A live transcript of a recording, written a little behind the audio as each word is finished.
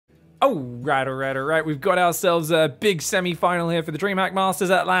Oh, right, all right, all right. We've got ourselves a big semi-final here for the DreamHack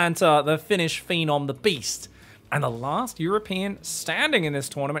Masters Atlanta, the Finnish Phenom, the Beast. And the last European standing in this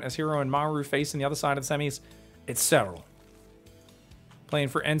tournament as Hero and Maru facing the other side of the semis, it's Serral. Playing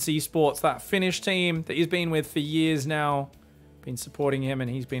for NC Sports, that Finnish team that he's been with for years now. Been supporting him, and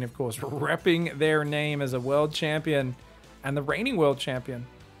he's been, of course, repping their name as a world champion and the reigning world champion.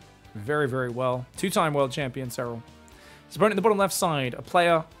 Very, very well. Two-time world champion, Serral. His opponent in the bottom left side, a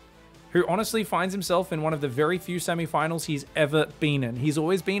player who honestly finds himself in one of the very few semifinals he's ever been in. He's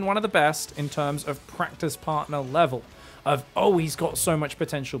always been one of the best in terms of practice partner level. Of, oh, he's got so much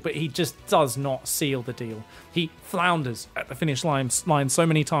potential, but he just does not seal the deal. He flounders at the finish line so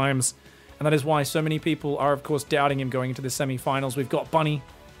many times, and that is why so many people are, of course, doubting him going into the semifinals. We've got Bunny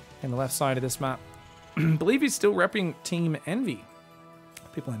in the left side of this map. I believe he's still repping Team Envy.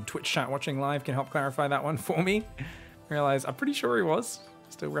 People in Twitch chat watching live can help clarify that one for me. Realize, I'm pretty sure he was.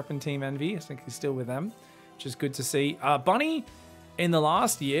 Still repping Team Envy. I think he's still with them, which is good to see. Bunny, in the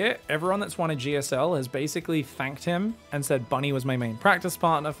last year, everyone that's won a GSL has basically thanked him and said Bunny was my main practice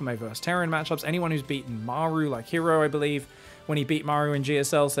partner for my Verse Terran matchups. Anyone who's beaten Maru, like Hero, I believe, when he beat Maru in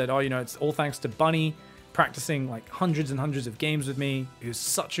GSL, said, oh, you know, it's all thanks to Bunny practicing like hundreds and hundreds of games with me. Who's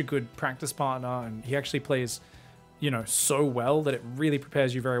such a good practice partner, and he actually plays, you know, so well that it really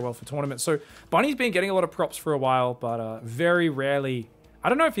prepares you very well for tournaments. So Bunny's been getting a lot of props for a while, but very rarely. I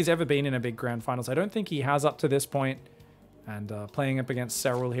don't know if he's ever been in a big grand finals. I don't think he has up to this point. And playing up against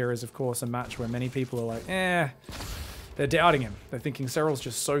Serral here is, of course, a match where many people are like, they're doubting him. They're thinking Serral's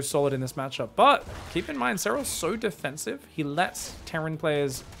just so solid in this matchup. But keep in mind, Serral's so defensive. He lets Terran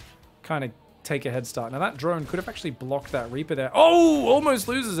players kind of take a head start. Now, that drone could have actually blocked that Reaper there. Oh, almost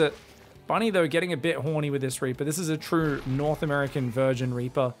loses it. Bunny, though, getting a bit horny with this Reaper. This is a true North American virgin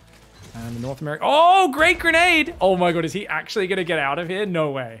Reaper. And the North American... Oh, great grenade! Oh my god, is he actually going to get out of here?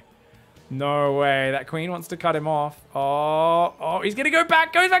 No way. No way. That Queen wants to cut him off. Oh, he's going to go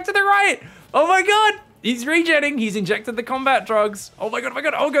back. Goes back to the right. Oh my god. He's regenning. He's injected the combat drugs. Oh my god, oh my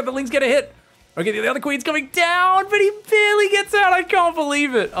god. Oh god, the Ling's going to hit. Okay, the other Queen's coming down, but he barely gets out. I can't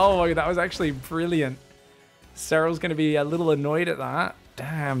believe it. Oh my god, that was actually brilliant. Serral's going to be a little annoyed at that.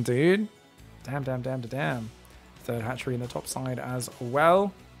 Damn, dude. Damn. Third hatchery in the top side as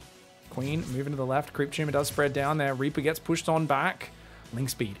well. Queen moving to the left. Creep Tumor does spread down there. Reaper gets pushed on back. Link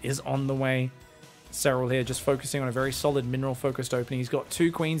speed is on the way. Serral here just focusing on a very solid mineral-focused opening. He's got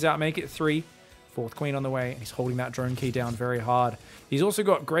 2 queens out, make it 3. 4th queen on the way. He's holding that drone key down very hard. He's also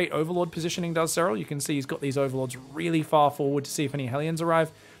got great overlord positioning, does Serral. You can see he's got these overlords really far forward to see if any Hellions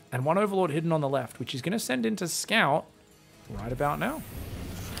arrive. And 1 overlord hidden on the left, which he's going to send into scout right about now.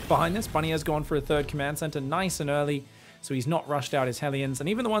 Behind this, Bunny has gone for a 3rd command center nice and early. So he's not rushed out his Hellions, and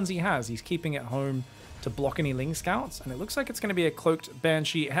even the ones he has, he's keeping at home to block any Ling Scouts, and it looks like it's going to be a Cloaked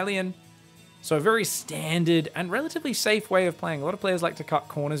Banshee Hellion. So a very standard and relatively safe way of playing. A lot of players like to cut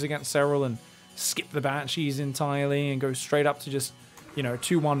corners against Serral and skip the Banshees entirely and go straight up to just, you know,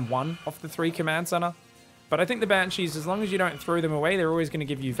 2-1-1 off the 3 command center. But I think the Banshees, as long as you don't throw them away, they're always going to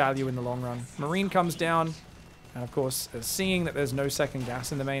give you value in the long run. Marine comes down. And of course, seeing that there's no second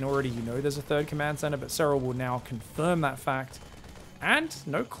gas in the main already, you know there's a 3rd command center, but Serral will now confirm that fact. And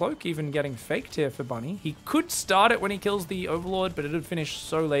no cloak even getting faked here for Bunny. He could start it when he kills the Overlord, but it would finish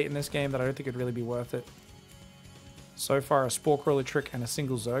so late in this game that I don't think it'd really be worth it. So far, a Spore Crawler trick and a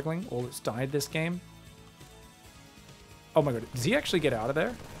single Zergling, all that's died this game. Oh my god, does he actually get out of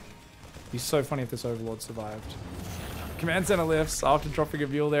there? It'd be so funny if this Overlord survived. Command center lifts after dropping a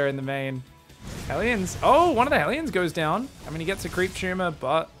Mule there in the main. Hellions. Oh, one of the Hellions goes down. I mean, he gets a Creep Tumor,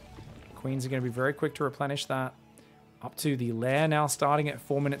 but Queens are going to be very quick to replenish that. Up to the lair now starting at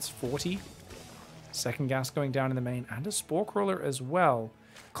 4 minutes 40. Second gas going down in the main, and a Spore Crawler as well.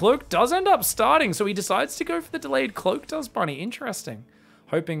 Cloak does end up starting, so he decides to go for the delayed Cloak, does Bunny. Interesting.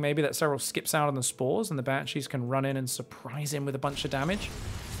 Hoping maybe that Serral skips out on the Spores and the Banshees can run in and surprise him with a bunch of damage.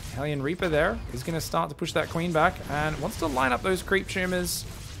 Hellion Reaper there is going to start to push that Queen back and wants to line up those Creep Tumors.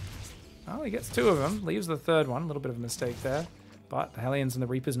 Well, he gets 2 of them, leaves the 3rd one. A little bit of a mistake there. But the Hellions and the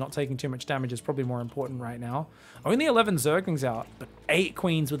Reapers not taking too much damage is probably more important right now. Only 11 Zerglings out, but 8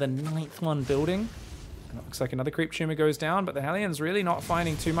 Queens with a 9th one building. And it looks like another Creep Tumor goes down, but the Hellions really not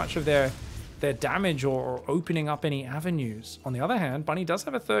finding too much of their damage or opening up any avenues. On the other hand, Bunny does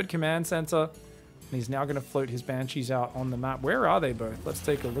have a 3rd command center, and he's now going to float his Banshees out on the map. Where are they both? Let's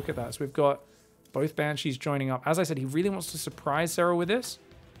take a look at that. So we've got both Banshees joining up. As I said, he really wants to surprise Serral with this.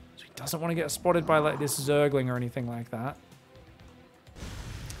 So he doesn't want to get spotted by like this Zergling or anything like that.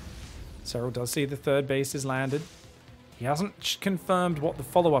 Serral does see the 3rd base is landed. He hasn't confirmed what the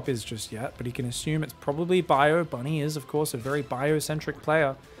follow-up is just yet, but he can assume it's probably bio. Bunny is, of course, a very bio-centric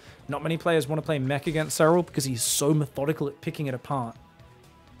player. Not many players want to play mech against Serral because he's so methodical at picking it apart.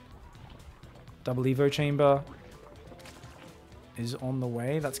 Double Evo chamber is on the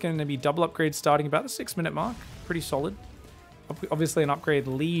way. That's going to be double upgrade starting about the 6-minute mark. Pretty solid. Obviously an upgrade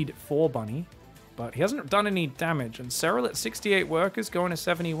lead for Bunny, but he hasn't done any damage. And Serral at 68 workers going to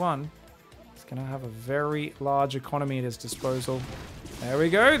 71. He's going to have a very large economy at his disposal. There we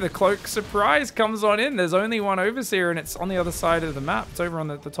go. The cloak surprise comes on in. There's only one overseer, and it's on the other side of the map. It's over on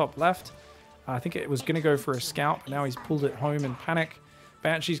the top left. I think it was going to go for a scout, but now he's pulled it home in panic.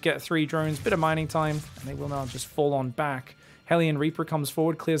 Banshees get 3 drones, bit of mining time, and they will now just fall on back. Hellion Reaper comes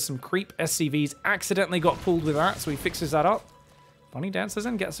forward, clears some creep. SCVs accidentally got pulled with that, so he fixes that up. Bunny dances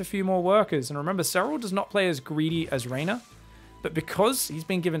and gets a few more workers. And remember, Serral does not play as greedy as Reyna, but because he's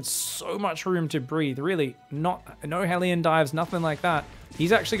been given so much room to breathe, really, no Hellion dives, nothing like that,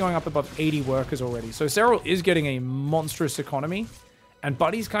 he's actually going up above 80 workers already. So Serral is getting a monstrous economy, and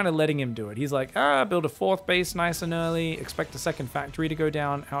Buddy's kind of letting him do it. He's like, build a 4th base nice and early, expect a 2nd factory to go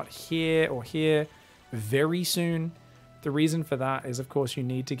down out here or here very soon. The reason for that is, of course, you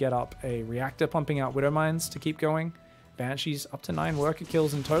need to get up a reactor pumping out Widow Mines to keep going. Banshee's up to 9 worker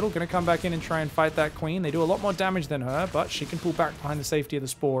kills in total. Going to come back in and try and fight that queen. They do a lot more damage than her, but she can pull back behind the safety of the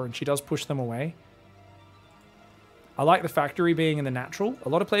spore, and she does push them away. I like the factory being in the natural. A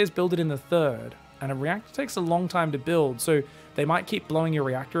lot of players build it in the 3rd, and a reactor takes a long time to build, so they might keep blowing your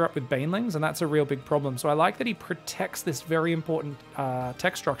reactor up with banelings, and that's a real big problem. So I like that he protects this very important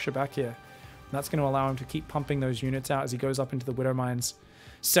tech structure back here. And that's going to allow him to keep pumping those units out as he goes up into the Widow Mines.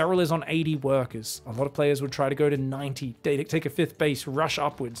 Serral is on 80 workers. A lot of players would try to go to 90. They take a 5th base, rush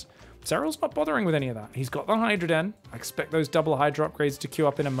upwards. Serral's not bothering with any of that. He's got the Hydra Den. I expect those double Hydra upgrades to queue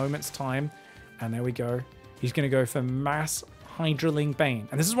up in a moment's time. And there we go. He's going to go for mass Hydraling Bane.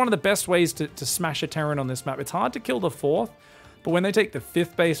 And this is one of the best ways to smash a Terran on this map. It's hard to kill the 4th, but when they take the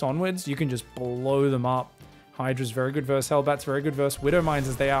 5th base onwards, you can just blow them up. Hydra's very good versus Hellbats, very good versus Widow Mines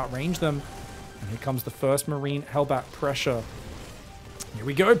as they outrange them. And here comes the first Marine Hellbat pressure. Here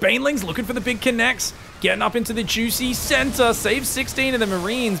we go. Banelings looking for the big connects. Getting up into the juicy center. Saves 16 of the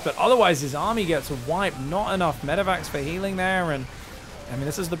Marines, but otherwise his army gets wiped. Not enough medevacs for healing there. And I mean,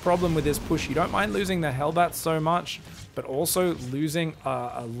 this is the problem with this push. You don't mind losing the Hellbats so much, but also losing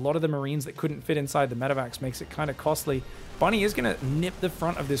a lot of the Marines that couldn't fit inside the medevacs makes it kind of costly. Bunny is going to nip the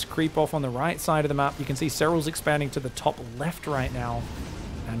front of this creep off on the right side of the map. You can see Serral's expanding to the top left right now.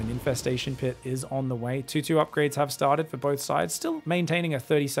 And an infestation pit is on the way. 2-2 upgrades have started for both sides. Still maintaining a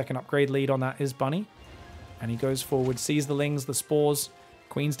 30-second upgrade lead on that is Bunny. And he goes forward, sees the lings, the spores.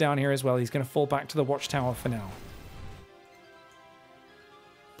 Queen's down here as well. He's going to fall back to the watchtower for now.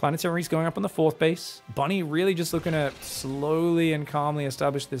 Planetary's going up on the 4th base. Bunny really just looking to slowly and calmly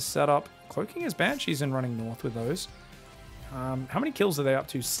establish this setup. Cloaking his Banshees and running north with those. How many kills are they up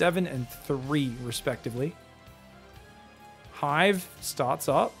to? 7 and 3, respectively. Hive starts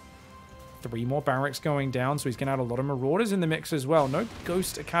up. 3 more barracks going down, so he's going to add a lot of Marauders in the mix as well. No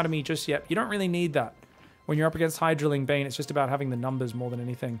Ghost Academy just yet. You don't really need that. When you're up against Hydraling Bane, it's just about having the numbers more than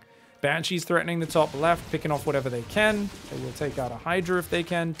anything. Banshees threatening the top left, picking off whatever they can. They will take out a Hydra if they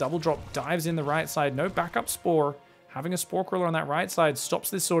can. Double drop dives in the right side. No backup Spore. Having a Spore Crawler on that right side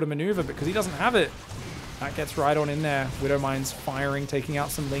stops this sort of maneuver because he doesn't have it. That gets right on in there. Widow Mines firing, taking out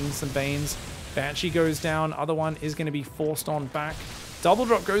some Lings, some Banes. Banshee goes down. Other one is going to be forced on back. Double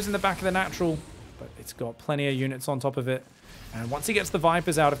drop goes in the back of the natural, but it's got plenty of units on top of it. And once he gets the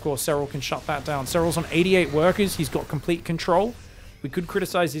Vipers out, of course, Serral can shut that down. Serral's on 88 workers. He's got complete control. We could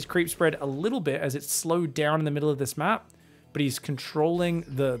criticize his creep spread a little bit as it's slowed down in the middle of this map, but he's controlling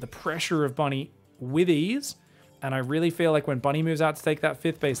the pressure of Bunny with ease. And I really feel like when Bunny moves out to take that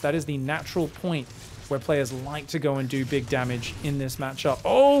 5th base, that is the natural point where players like to go and do big damage in this matchup.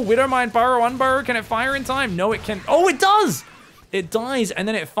 Oh, Widowmine burrow, unburrow. Can it fire in time? No, it can. Oh, it does! It dies, and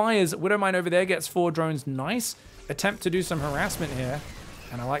then it fires. Widowmine over there gets 4 drones. Nice attempt to do some harassment here.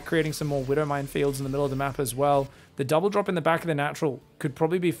 And I like creating some more Widowmine fields in the middle of the map as well. The double drop in the back of the natural could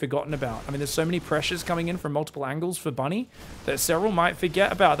probably be forgotten about. I mean, there's so many pressures coming in from multiple angles for Bunny that Serral might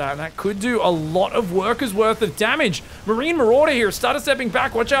forget about that, and that could do a lot of workers worth of damage. Marine Marauder here, started stepping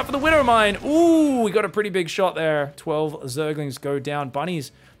back. Watch out for the Widowmine. Ooh, we got a pretty big shot there. 12 Zerglings go down.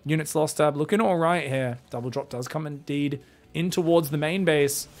 Bunny's units lost tab looking all right here. Double drop does come indeed in towards the main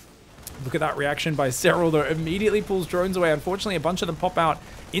base. Look at that reaction by Serral, though. Immediately pulls drones away. Unfortunately, a bunch of them pop out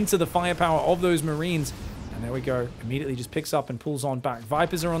into the firepower of those Marines. And there we go. Immediately just picks up and pulls on back.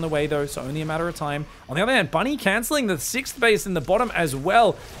 Vipers are on the way, though, so only a matter of time. On the other hand, Bunny canceling the 6th base in the bottom as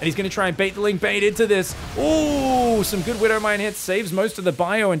well. And he's going to try and bait the link bait into this. Ooh, some good Widowmine hits. Saves most of the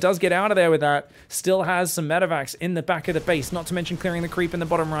bio and does get out of there with that. Still has some medevacs in the back of the base, not to mention clearing the creep in the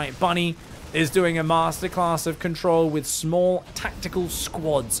bottom right. Bunny is doing a masterclass of control with small tactical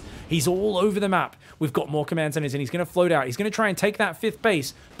squads. He's all over the map. We've got more command centers, and he's going to float out. He's going to try and take that 5th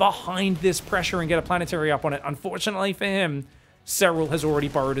base behind this pressure and get a planetary up on it. Unfortunately for him, Serral has already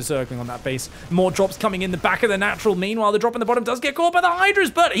burrowed a Zergling on that base. More drops coming in the back of the natural. Meanwhile, the drop in the bottom does get caught by the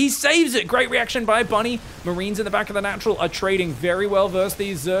Hydras, but he saves it. Great reaction by Bunny. Marines in the back of the natural are trading very well versus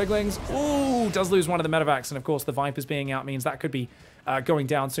these Zerglings. Ooh, does lose one of the medevacs, and of course, the Vipers being out means that could be going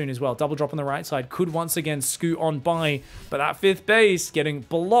down soon as well. Double drop on the right side could once again scoot on by, but that 5th base getting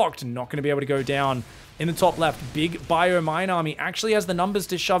blocked. Not going to be able to go down. In the top left, big bio mine army actually has the numbers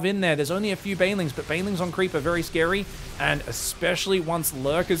to shove in there. There's only a few banelings, but banelings on creep are very scary, and especially once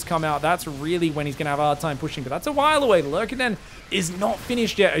lurkers come out, that's really when he's going to have a hard time pushing, but that's a while away. The lurker then is not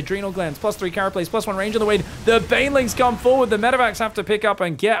finished yet. Adrenal glands, +3 carapace, +1 range on the way. The banelings come forward. The medevacs have to pick up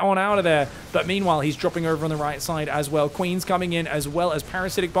and get on out of there, but meanwhile, he's dropping over on the right side as well. Queen's coming in as well as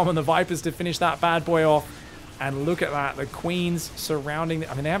Parasitic Bomb and the Vipers to finish that bad boy off, and look at that. The Queens surrounding,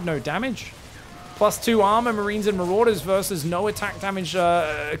 I mean, they have no damage. +2 armor, Marines and Marauders versus no attack damage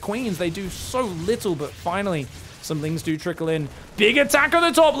Queens. They do so little, but finally, some things do trickle in. Big attack on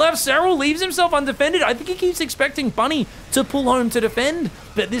the top left. Serral leaves himself undefended. I think he keeps expecting Bunny to pull home to defend,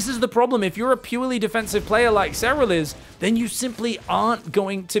 but this is the problem. If you're a purely defensive player like Serral is, then you simply aren't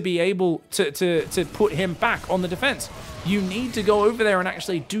going to be able to put him back on the defense. You need to go over there and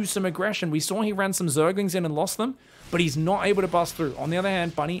actually do some aggression. We saw he ran some Zerglings in and lost them, but he's not able to bust through. On the other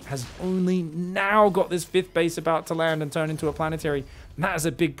hand, Bunny has only now got this 5th base about to land and turn into a planetary. And that is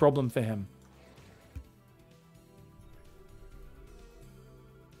a big problem for him.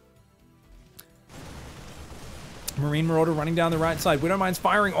 Marine Marauder running down the right side. Widowmine's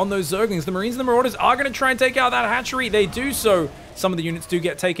firing on those Zerglings. The Marines and the Marauders are going to try and take out that hatchery. They do so. Some of the units do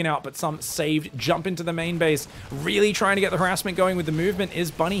get taken out, but some saved. Jump into the main base. Really trying to get the harassment going with the movement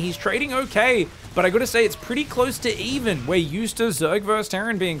is Bunny. He's trading okay, but I got to say it's pretty close to even. We're used to Zerg versus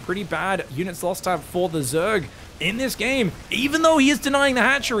Terran being pretty bad units lost time for the Zerg in this game. Even though he is denying the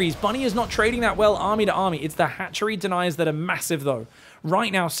hatcheries, Bunny is not trading that well army to army. It's the hatchery deniers that are massive though.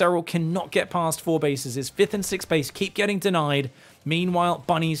 Right now, Serral cannot get past 4 bases. His 5th and 6th base keep getting denied. Meanwhile,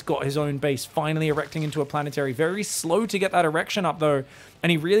 Bunny's got his own base, finally erecting into a planetary. Very slow to get that erection up, though,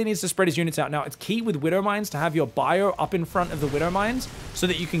 and he really needs to spread his units out. Now, it's key with Widow Mines to have your bio up in front of the Widow Mines so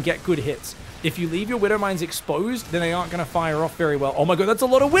that you can get good hits. If you leave your Widow Mines exposed, then they aren't going to fire off very well. Oh my god, that's a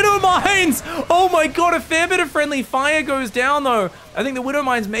lot of Widow Mines! Oh my god, a fair bit of friendly fire goes down, though. I think the Widow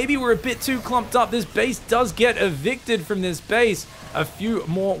Mines maybe were a bit too clumped up. This base does get evicted from this base. A few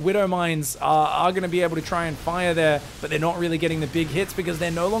more Widow Mines are going to be able to try and fire there, but they're not really getting the big hits because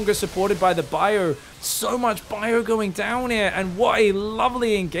they're no longer supported by the bio. So much bio going down here, and what a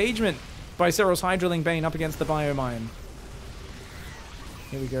lovely engagement by Serral's Hydraling Bane up against the bio mine.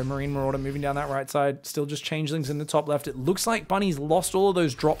 Here we go, Marine Marauder moving down that right side. Still just changelings in the top left. It looks like Bunny's lost all of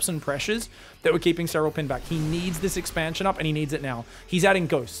those drops and pressures that were keeping Serral pinned back. He needs this expansion up, and he needs it now. He's adding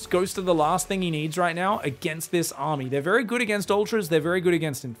Ghosts. Ghosts are the last thing he needs right now against this army. They're very good against Ultras. They're very good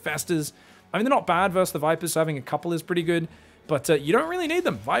against Infestors. I mean, they're not bad versus the Vipers, so having a couple is pretty good. But you don't really need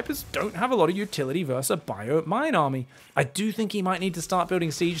them. Vipers don't have a lot of utility versus a bio mine army. I do think he might need to start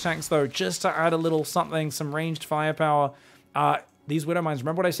building siege tanks, though, just to add a little something, some ranged firepower. These Widow Mines,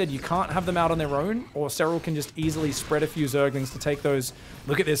 remember what I said? You can't have them out on their own, or Serral can just easily spread a few Zerglings to take those.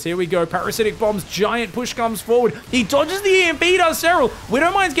 Look at this. Here we go. Parasitic Bombs. Giant push comes forward. He dodges the EMP, does Serral.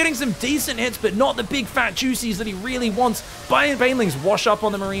 Widow Mine's getting some decent hits, but not the big fat juicies that he really wants. Banelings wash up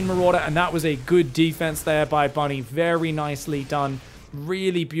on the Marine Marauder, and that was a good defense there by Bunny. Very nicely done.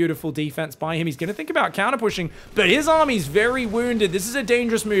 Really beautiful defense by him. He's going to think about counter-pushing, but his army's very wounded. This is a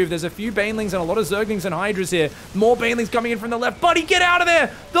dangerous move. There's a few Banelings and a lot of Zerglings and Hydras here. More Banelings coming in from the left. Buddy, get out of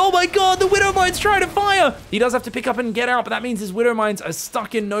there! Oh my god, the Widow Mine's trying to fire! He does have to pick up and get out, but that means his Widow Mines are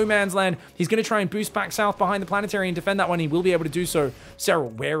stuck in no man's land. He's going to try and boost back south behind the planetary and defend that one. He will be able to do so.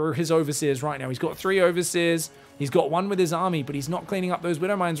 Serral, where are his Overseers right now? He's got 3 Overseers. He's got 1 with his army, but he's not cleaning up those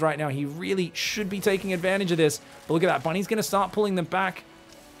Widow Mines right now. He really should be taking advantage of this. But look at that. Bunny's going to start pulling them back.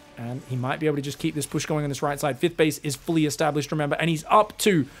 And he might be able to just keep this push going on this right side. 5th base is fully established, remember. And he's up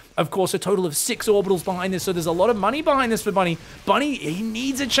to, of course, a total of 6 orbitals behind this. So there's a lot of money behind this for Bunny. Bunny, he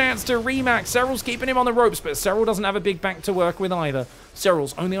needs a chance to remax. Serral's keeping him on the ropes, but Serral doesn't have a big bank to work with either.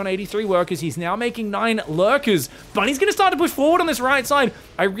 Serral's only on 83 workers. He's now making 9 lurkers. Bunny's going to start to push forward on this right side.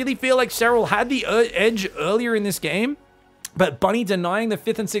 I really feel like Serral had the edge earlier in this game. But Bunny denying the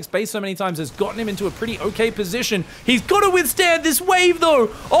 5th and 6th base so many times has gotten him into a pretty okay position. He's got to withstand this wave, though.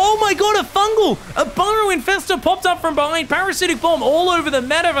 Oh my god, a fungal! A burrow infestor popped up from behind. Parasitic bomb all over the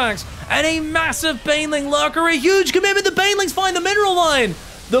medevacs. And a massive Baneling lurker. A huge commitment. The Banelings find the mineral line.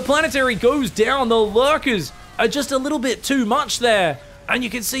 The planetary goes down. The lurkers are just a little bit too much there. And you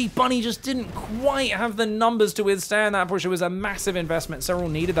can see Bunny just didn't quite have the numbers to withstand that push. It was a massive investment. Serral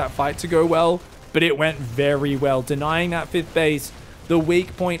needed that fight to go well. But it went very well, denying that 5th base, the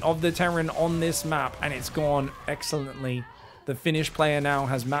weak point of the Terran on this map, and it's gone excellently. The Finnish player now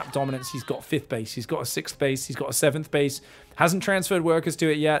has map dominance. He's got 5th base, he's got a 6th base, he's got a 7th base. Hasn't transferred workers to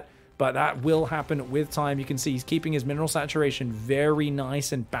it yet, but that will happen with time. You can see he's keeping his mineral saturation very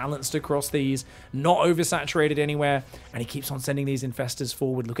nice and balanced across these, not oversaturated anywhere, and he keeps on sending these infestors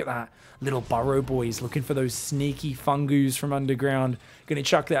forward. Look at that. Little burrow boys looking for those sneaky fungus from underground. Gonna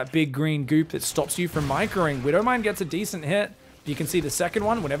chuck that big green goop that stops you from microing. Widowmine gets a decent hit. You can see the second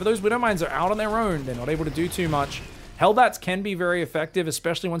one. Whenever those Widowmines are out on their own, they're not able to do too much. Hellbats can be very effective,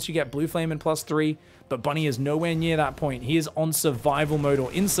 especially once you get Blue Flame and +3. But Bunny is nowhere near that point. He is on survival mode,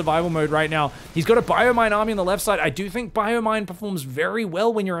 or in survival mode right now. He's got a Biomine army on the left side. I do think Biomine performs very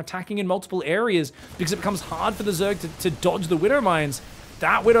well when you're attacking in multiple areas, because it becomes hard for the Zerg to dodge the Widowmines.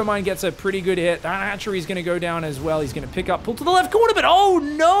 That Widowmine gets a pretty good hit. That hatchery is going to go down as well. He's going to pick up, pull to the left corner, but oh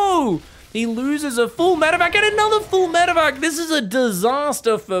no! He loses a full medevac and another full medevac. This is a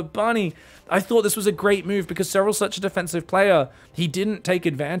disaster for Bunny. I thought this was a great move because Serral's such a defensive player. He didn't take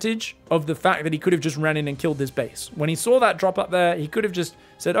advantage of the fact that he could have just ran in and killed this base. When he saw that drop up there, he could have just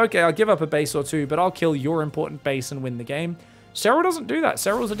said, okay, I'll give up a base or two, but I'll kill your important base and win the game. Serral doesn't do that.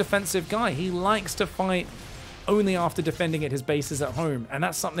 Serral's a defensive guy. He likes to fight only after defending at his bases at home. And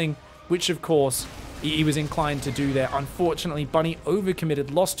that's something which, of course, he was inclined to do there. Unfortunately, Bunny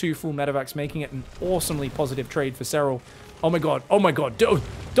overcommitted, lost 2 full medevacs, making it an awesomely positive trade for Serral. Oh my god, oh my god,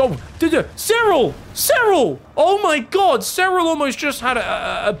 Serral! Serral! Oh my god, Serral almost just had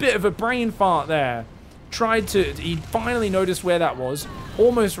a bit of a brain fart there. He finally noticed where that was,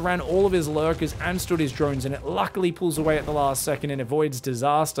 almost ran all of his lurkers and stood his drones in it. Luckily pulls away at the last second and avoids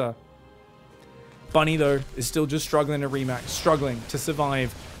disaster. Bunny, though, is still just struggling to remax, struggling to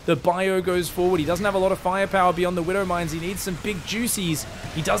survive. The bio goes forward. He doesn't have a lot of firepower beyond the Widow Mines. He needs some big juicies.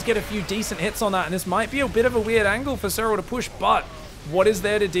 He does get a few decent hits on that, and this might be a bit of a weird angle for Serral to push, but what is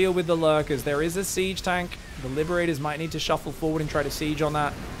there to deal with the lurkers? There is a siege tank. The Liberators might need to shuffle forward and try to siege on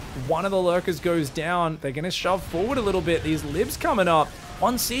that. One of the lurkers goes down. They're going to shove forward a little bit. These libs coming up.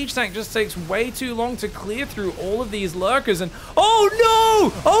 One siege tank just takes way too long to clear through all of these lurkers, and oh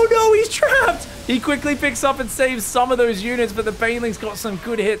no! Oh no, he's trapped! He quickly picks up and saves some of those units, but the Banelings got some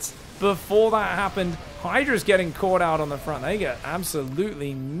good hits before that happened. Hydra's getting caught out on the front. They get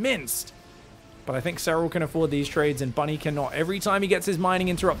absolutely minced. But I think Serral can afford these trades, and Bunny cannot. Every time he gets his mining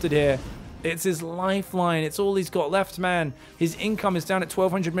interrupted here, it's his lifeline. It's all he's got left, man. His income is down at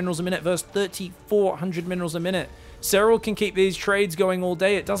 1,200 minerals a minute versus 3,400 minerals a minute. Serral can keep these trades going all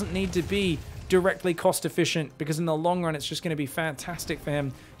day. It doesn't need to be directly cost efficient, because in the long run, it's just going to be fantastic for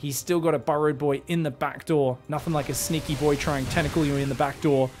him. He's still got a burrowed boy in the back door. Nothing like a sneaky boy trying tentacle you in the back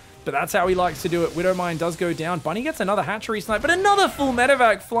door. But that's how he likes to do it. Widowmine does go down. Bunny gets another hatchery snipe, but another full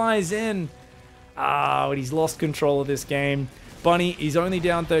medevac flies in. But he's lost control of this game. Bunny, he's only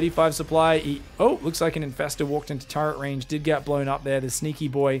down 35 supply. Looks like an infestor walked into turret range. Did get blown up there. The sneaky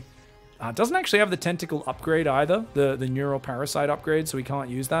boy doesn't actually have the tentacle upgrade either. The neural parasite upgrade, so he can't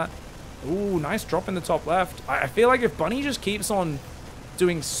use that. Ooh, nice drop in the top left. I feel like if Bunny just keeps on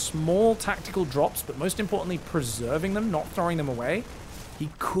doing small tactical drops, but most importantly, preserving them, not throwing them away, he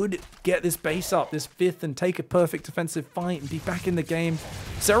could get this base up, this 5th, and take a perfect defensive fight and be back in the game.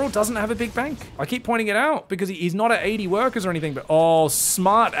 Serral doesn't have a big bank. I keep pointing it out because he's not at 80 workers or anything, but oh,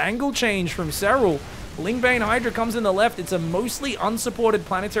 smart angle change from Serral. Lingbane Hydra comes in the left. It's a mostly unsupported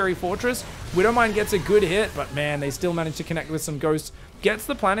planetary fortress. Widowmine gets a good hit, but man, they still manage to connect with some ghosts. Gets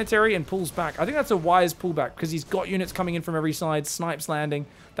the planetary and pulls back. I think that's a wise pullback because he's got units coming in from every side. Snipes landing.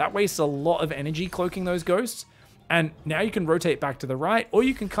 That wastes a lot of energy cloaking those ghosts. And now you can rotate back to the right, or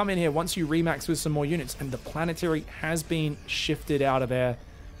you can come in here once you remax with some more units. And the planetary has been shifted out of there,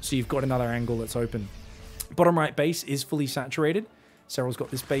 so you've got another angle that's open. Bottom right base is fully saturated. Serral's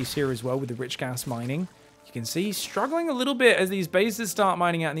got this base here as well with the rich gas mining. You can see he's struggling a little bit as these bases start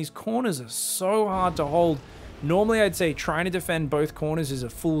mining out, and these corners are so hard to hold. Normally, I'd say trying to defend both corners is a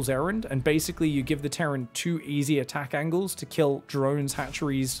fool's errand, and basically you give the Terran 2 easy attack angles to kill drones,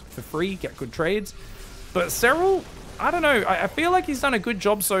 hatcheries for free, get good trades. But Serral, I don't know, I feel like he's done a good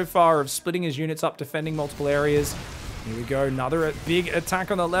job so far of splitting his units up, defending multiple areas. Here we go, another big attack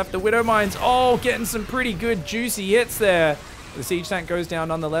on the left. The Widow Mines, oh, getting some pretty good juicy hits there. The siege tank goes down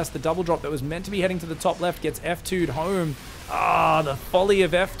nonetheless. The double drop that was meant to be heading to the top left gets F2'd home. Ah, the folly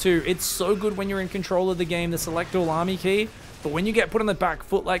of F2. It's so good when you're in control of the game, the select all army key. But when you get put on the back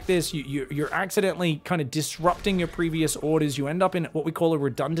foot like this, you're accidentally kind of disrupting your previous orders. You end up in what we call a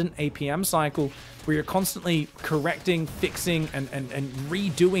redundant APM cycle, where you're constantly correcting, fixing, and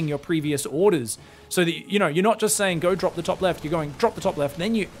redoing your previous orders. So that, you know, you're not just saying, go drop the top left. You're going, drop the top left.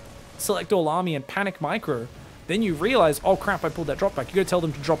 Then you select all army and panic micro. Then you realize, oh crap, I pulled that drop back. You gotta tell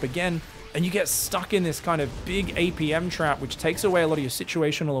them to drop again. And you get stuck in this kind of big APM trap, which takes away a lot of your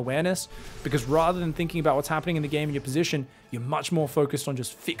situational awareness, because rather than thinking about what's happening in the game and your position, you're much more focused on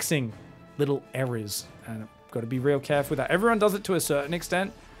just fixing little errors. And I've got to be real careful with that. Everyone does it to a certain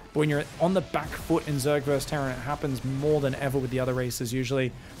extent, but when you're on the back foot in Zerg vs. Terran, it happens more than ever with the other races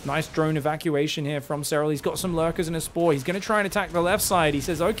usually. Nice drone evacuation here from Serral. He's got some lurkers in a spore. He's going to try and attack the left side. He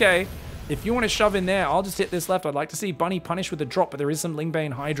says, okay, if you want to shove in there, I'll just hit this left. I'd like to see Bunny punished with a drop, but there is some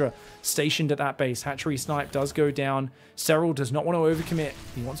Lingbane Hydra stationed at that base. Hatchery Snipe does go down. Serral does not want to overcommit.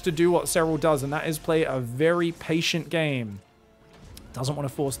 He wants to do what Serral does, and that is play a very patient game. Doesn't want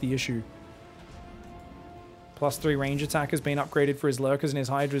to force the issue. +3 range attack has been upgraded for his lurkers and his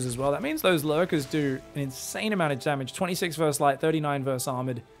hydras as well. That means those lurkers do an insane amount of damage. 26 versus light, 39 versus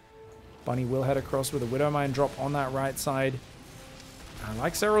armored. Bunny will head across with a Widowmine drop on that right side. I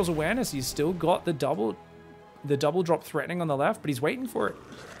like Serral's awareness. He's still got the double drop threatening on the left, but he's waiting for it.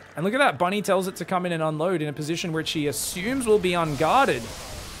 And look at that. Bunny tells it to come in and unload in a position which he assumes will be unguarded.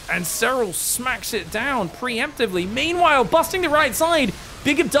 And Serral smacks it down preemptively. Meanwhile, busting the right side.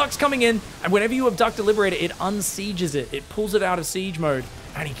 Big abducts coming in, and whenever you abduct a Liberator, it unsieges it. It pulls it out of siege mode,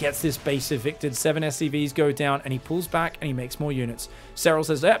 and he gets this base evicted. 7 SCVs go down, and he pulls back, and he makes more units. Serral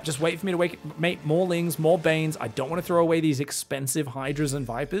says, yep, just wait for me to make more Lings, more Banes. I don't want to throw away these expensive Hydras and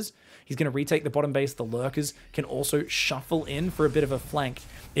Vipers. He's going to retake the bottom base. The Lurkers can also shuffle in for a bit of a flank.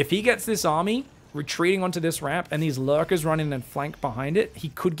 If he gets this army retreating onto this ramp, and these Lurkers run in and flank behind it, he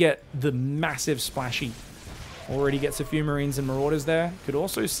could get the massive splashy. Already gets a few Marines and Marauders there. Could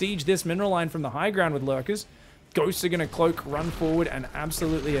also siege this mineral line from the high ground with Lurkers. Ghosts are going to cloak, run forward, and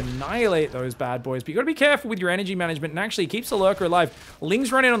absolutely annihilate those bad boys. But you got to be careful with your energy management, and actually keeps the Lurker alive.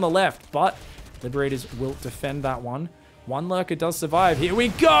 Lings run in on the left, but Liberators will defend that one. One Lurker does survive. Here we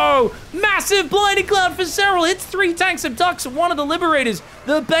go! Massive Blinding Cloud for Serral. Hits 3 tanks, abducts one of the Liberators.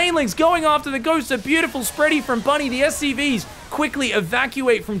 The Banelings going after the Ghosts. A beautiful spready from Bunny. The SCVs quickly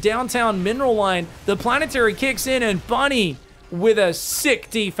evacuate from downtown Mineral Line. The Planetary kicks in, and Bunny with a sick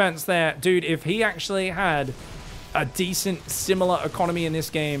defense there. Dude, if he actually had a decent, similar economy in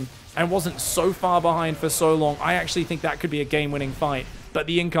this game and wasn't so far behind for so long, I actually think that could be a game-winning fight. But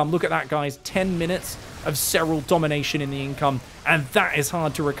the income, look at that, guys. 10 minutes of Serral domination in the income, and that is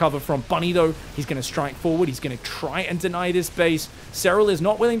hard to recover from. Bunny, though, he's going to strike forward. He's going to try and deny this base. Serral is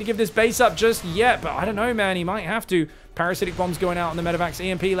not willing to give this base up just yet, but I don't know, man. He might have to. Parasitic bombs going out on the Medivacs.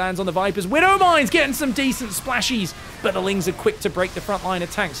 EMP lands on the Vipers. Widow Mines getting some decent splashies, but the Lings are quick to break the front line of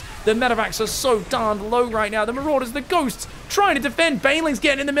tanks. The Medivacs are so darned low right now. The Marauders, the Ghosts, trying to defend. Banelings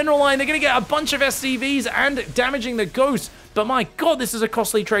getting in the mineral line. They're going to get a bunch of SCVs and damaging the Ghosts. But my god, this is a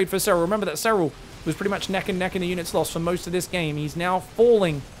costly trade for Serral. Remember that Serral was pretty much neck and neck in the units lost for most of this game. He's now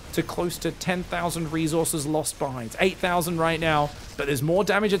falling to close to 10,000 resources lost behind. 8,000 right now, but there's more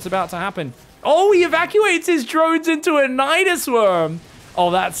damage that's about to happen. Oh, he evacuates his drones into a Nidus worm. Oh,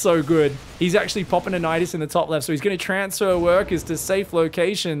 that's so good. He's actually popping a Nidus in the top left, so he's going to transfer workers to safe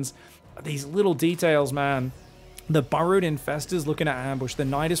locations. These little details, man. The burrowed infestors looking at ambush. The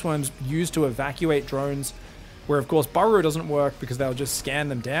Nidus worms used to evacuate drones, where, of course, burrow doesn't work because they'll just scan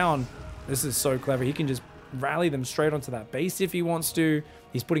them down. This is so clever. He can just rally them straight onto that base if he wants to.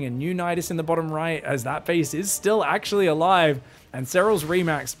 He's putting a new Nidus in the bottom right, as that base is still actually alive. And Serral's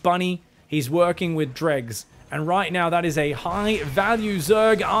Remax, Bunny, he's working with Dregs. And right now, that is a high-value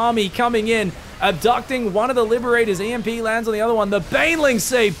Zerg army coming in, abducting one of the Liberators. EMP lands on the other one. The Banelings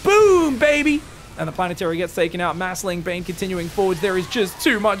say, boom, baby! And the Planetary gets taken out. Massling Bane continuing forwards. There is just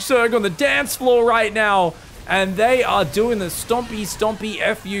too much Zerg on the dance floor right now. And they are doing the stompy,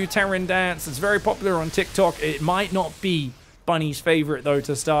 stompy FU Terran dance. It's very popular on TikTok. It might not be Bunny's favorite, though,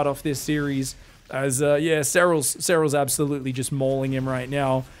 to start off this series. As, yeah, Serral's absolutely just mauling him right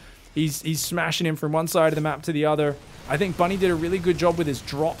now. He's smashing him from one side of the map to the other. I think Bunny did a really good job with his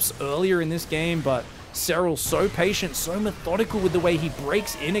drops earlier in this game, but Serral so patient, so methodical with the way he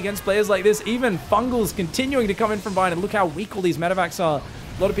breaks in against players like this. Even Fungal's continuing to come in from behind, and look how weak all these medevacs are.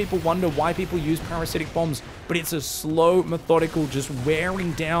 A lot of people wonder why people use parasitic bombs, but it's a slow, methodical, just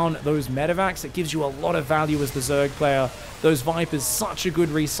wearing down those medevacs. It gives you a lot of value as the Zerg player. Those Vipers, such a good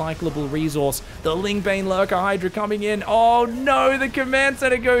recyclable resource. The Lingbane Lurker Hydra coming in. Oh no, the command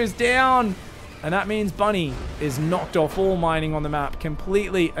center goes down. And that means Bunny is knocked off all mining on the map,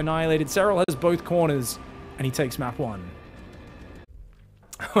 completely annihilated. Serral has both corners, and he takes map 1.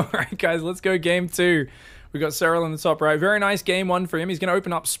 All right, guys, let's go game 2. We got Serral on the top right. Very nice game 1 for him. He's going to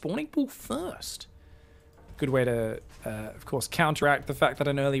open up spawning pool first. Good way to, of course, counteract the fact that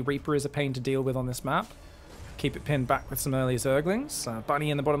an early Reaper is a pain to deal with on this map. Keep it pinned back with some early Zerglings.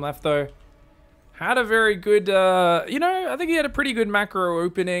 Bunny in the bottom left, though. Had a very good, you know, I think he had a pretty good macro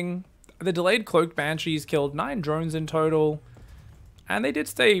opening. The delayed cloaked banshees killed 9 drones in total, and they did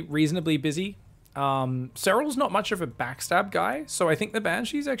stay reasonably busy. Serral's not much of a backstab guy, so I think the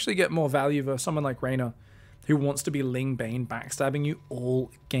banshees actually get more value versus someone like Reyna, who wants to be Ling Bane backstabbing you all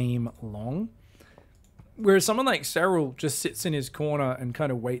game long. Whereas someone like Serral just sits in his corner and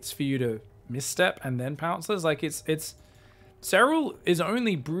kind of waits for you to misstep and then pounces. Like Serral is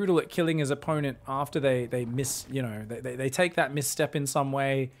only brutal at killing his opponent after they miss, you know, they take that misstep in some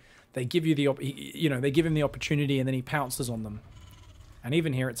way. They give you they give him the opportunity, and then he pounces on them. And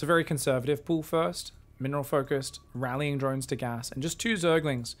even here, it's a very conservative pool first, mineral focused, rallying drones to gas, and just 2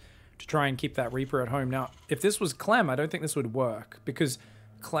 Zerglings to try and keep that Reaper at home. Now, if this was Clem, I don't think this would work, because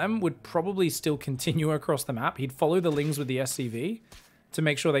Clem would probably still continue across the map. He'd follow the Lings with the SCV to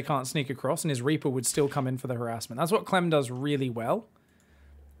make sure they can't sneak across, and his Reaper would still come in for the harassment. That's what Clem does really well.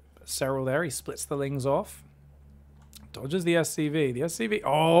 But Serral there, he splits the Lings off. Dodges the SCV. The SCV...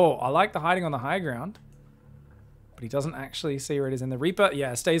 Oh, I like the hiding on the high ground. But he doesn't actually see where it is in the Reaper.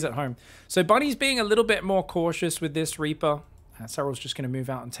 Yeah, stays at home. So Bunny's being a little bit more cautious with this Reaper. Serral's just going to move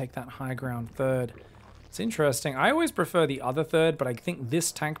out and take that high ground third. It's interesting. I always prefer the other third, but I think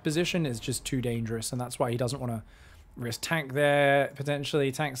this tank position is just too dangerous, and that's why he doesn't want to risk tank there,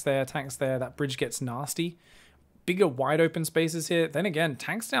 potentially tanks there, tanks there. That bridge gets nasty. Bigger, wide open spaces here. Then again,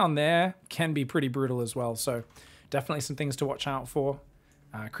 tanks down there can be pretty brutal as well, so... Definitely some things to watch out for.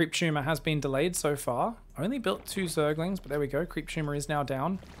 Creep Tumor has been delayed so far. Only built 2 Zerglings, but there we go. Creep Tumor is now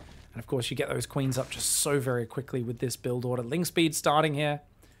down. And of course, you get those queens up just so very quickly with this build order. Ling speed starting here.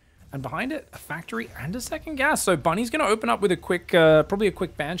 And behind it, a factory and a second gas. So Bunny's going to open up with a quick, probably a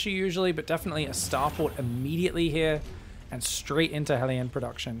quick Banshee usually, but definitely a starport immediately here. And straight into Hellion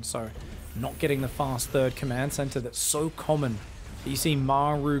production. So not getting the fast third command center that's so common. You see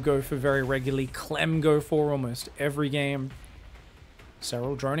Maru go for very regularly, Clem go for almost every game.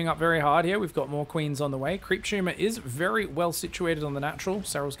 Serral droning up very hard here. We've got more queens on the way. Creep Tumor is very well situated on the natural.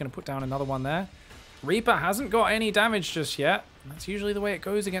 Serral's going to put down another one there. Reaper hasn't got any damage just yet. That's usually the way it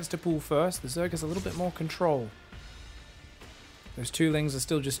goes against a pool first. The Zerg has a little bit more control. Those 2 Lings are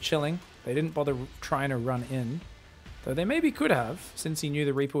still just chilling. They didn't bother trying to run in. Though they maybe could have, since he knew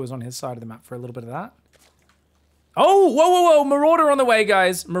the Reaper was on his side of the map for a little bit of that. Oh, whoa, whoa, whoa. Marauder on the way,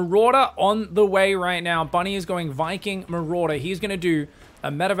 guys. Marauder on the way right now. Bunny is going Viking Marauder. He's going to do a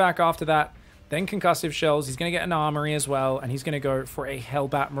medevac after that, then concussive shells. He's going to get an armory as well, and he's going to go for a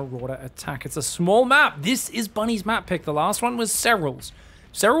Hellbat Marauder attack. It's a small map. This is Bunny's map pick. The last one was Serral's.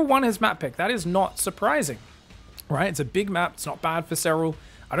 Serral won his map pick. That is not surprising, right? It's a big map. It's not bad for Serral.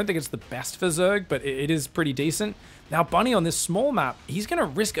 I don't think it's the best for Zerg, but it is pretty decent. Now, Bunny on this small map, he's going to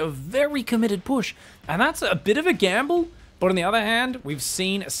risk a very committed push, and that's a bit of a gamble. But on the other hand, we've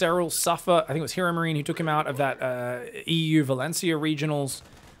seen Serral suffer. I think it was Hero Marine who took him out of that EU Valencia regionals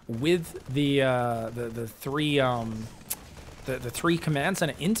with the 3 command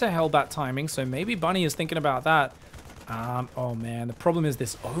center into Hellbat timing. So maybe Bunny is thinking about that. Oh man, the problem is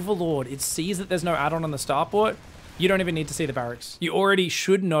this Overlord. It sees that there's no add-on on the starport. You don't even need to see the barracks. You already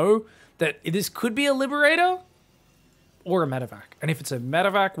should know that this could be a Liberator or a medevac. And if it's a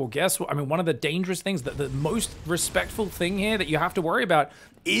medevac, well, guess what? I mean, one of the dangerous things, the most respectful thing here that you have to worry about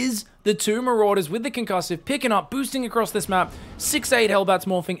is the 2 Marauders with the concussive, picking up, boosting across this map, 6-8 Hellbats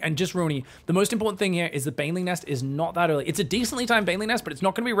morphing, and just ruining. The most important thing here is the Baneling Nest is not that early. It's a decently timed Baneling Nest, but it's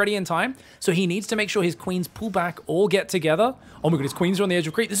not going to be ready in time, so he needs to make sure his queens pull back, all get together. Oh my god, his queens are on the edge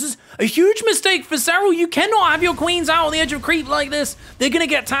of creep. This is a huge mistake for Serral. You cannot have your queens out on the edge of creep like this. They're going to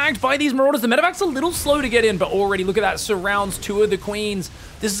get tagged by these Marauders. The medevac's a little slow to get in, but already, look at that, surrounds 2 of the queens.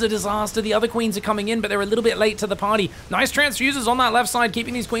 This is a disaster. The other queens are coming in, but they're a little bit late to the party. Nice transfusers on that left side,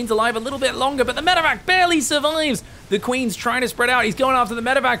 keeping these queens alive a little bit longer, but the medevac barely survives. The Queen's trying to spread out. He's going after the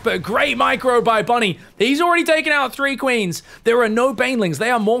medevac, but a great micro by Bunny. He's already taken out 3 Queens. There are no Banelings.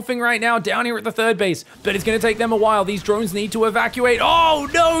 They are morphing right now down here at the third base, but it's going to take them a while. These drones need to evacuate. Oh,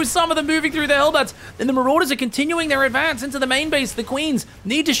 no, some of them moving through the Hellbats, and the Marauders are continuing their advance into the main base. The Queens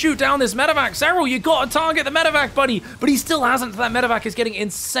need to shoot down this medevac. Serral, you got to target the medevac, buddy, but he still hasn't. That medevac is getting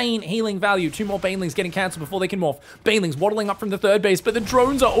insane healing value. 2 more Banelings getting cancelled before they can morph. Banelings waddling up from the third base, but the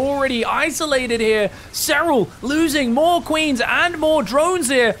drones are already isolated here. Serral losing more Queens and more drones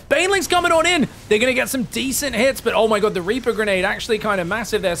here. Banelings coming on in. They're going to get some decent hits, but oh my god, the Reaper grenade actually kind of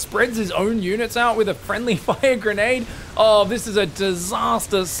massive there. Spreads his own units out with a friendly fire grenade. Oh, this is a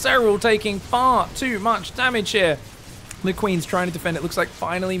disaster. Serral taking far too much damage here. The Queen's trying to defend. It looks like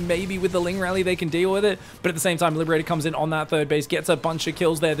finally, maybe with the Ling Rally, they can deal with it. But at the same time, Liberator comes in on that third base, gets a bunch of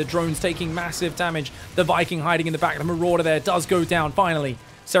kills there. The drone's taking massive damage. The Viking hiding in the back. The Marauder there does go down finally.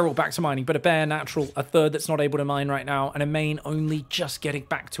 Serral back to mining, but a Bear natural, a third that's not able to mine right now, and a main only just getting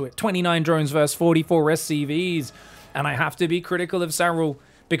back to it. 29 drones versus 44 SCVs. And I have to be critical of Serral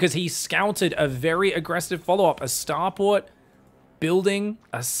because he scouted a very aggressive follow-up, a starport, building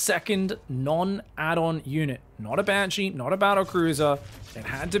a second non-add-on unit. Not a Banshee, not a battlecruiser. It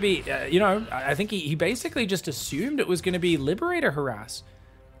had to be, you know, I think he basically just assumed it was going to be Liberator harass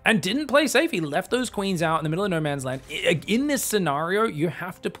and didn't play safe. He left those Queens out in the middle of no man's land. In this scenario, you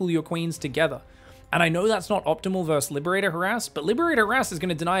have to pull your Queens together. And I know that's not optimal versus Liberator harass, but Liberator harass is going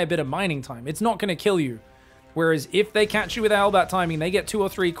to deny a bit of mining time. It's not going to kill you. Whereas if they catch you with a Hellbat timing, they get 2 or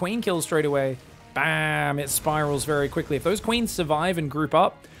 3 Queen kills straight away. Bam, it spirals very quickly. If those Queens survive and group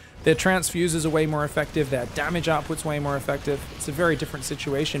up, their transfuses are way more effective, their damage output's way more effective. It's a very different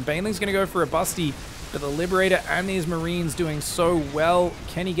situation. Baneling's going to go for a busty, but the Liberator and these Marines doing so well.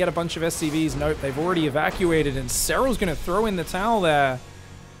 Can he get a bunch of SCVs? Nope, they've already evacuated, and Serral's going to throw in the towel there.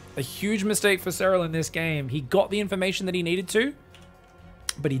 A huge mistake for Serral in this game. He got the information that he needed to,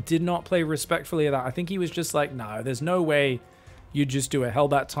 but he did not play respectfully of that. I think he was just like, no, there's no way you'd just do a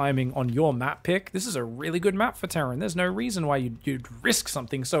Hellbat timing on your map pick. This is a really good map for Terran. There's no reason why you'd risk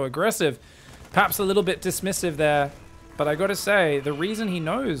something so aggressive. Perhaps a little bit dismissive there, but I gotta say, the reason he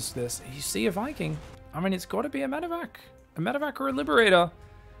knows this, you see a Viking, I mean, it's gotta be a medevac or a Liberator,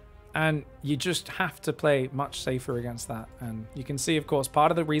 and you just have to play much safer against that. And you can see, of course,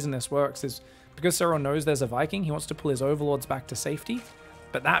 part of the reason this works is because Serral knows there's a Viking, he wants to pull his Overlords back to safety,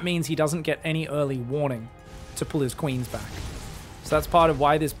 but that means he doesn't get any early warning to pull his Queens back. So that's part of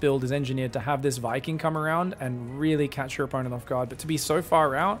why this build is engineered to have this Viking come around and really catch your opponent off guard. But to be so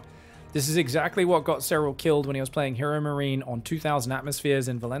far out, this is exactly what got Serral killed when he was playing Hero Marine on 2,000 atmospheres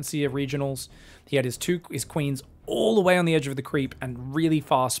in Valencia Regionals. He had his Queens all the way on the edge of the creep and really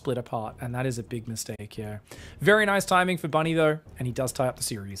fast split apart. And that is a big mistake here. Very nice timing for Bunny, though, and he does tie up the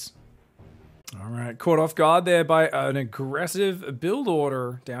series. All right, caught off guard there by an aggressive build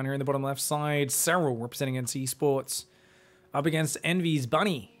order down here in the bottom left side. Serral representing NC Sports up against Envy's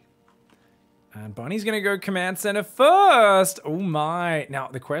Bunny. And Bunny's going to go command center first. Oh my. Now,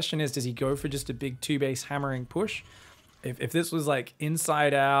 the question is, does he go for just a big 2-base hammering push? If this was like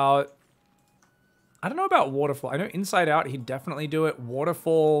inside out, I don't know about waterfall. I know inside out, he'd definitely do it.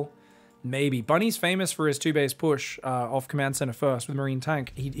 Waterfall, maybe. Bunny's famous for his 2-base push off command center first with Marine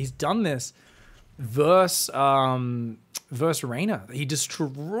Tank. He's done this versus Reyna. He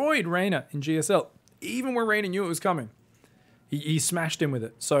destroyed Reyna in GSL, even when Reyna knew it was coming. He smashed him with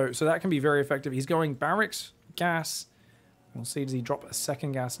it. So that can be very effective. He's going barracks, gas. We'll see, does he drop a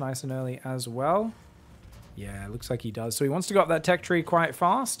second gas nice and early as well? Yeah, it looks like he does. So he wants to go up that tech tree quite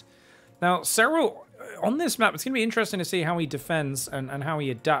fast. Now, Serral, on this map, it's going to be interesting to see how he defends and how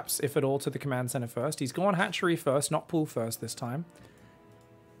he adapts, if at all, to the command center first. He's gone hatchery first, not pool first this time.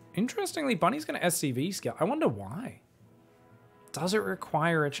 Interestingly, Bunny's going to SCV scout. I wonder why. Does it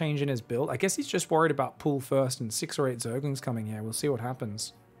require a change in his build? I guess he's just worried about pool first and 6 or 8 Zerglings coming here. We'll see what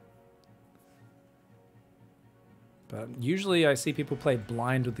happens. But usually I see people play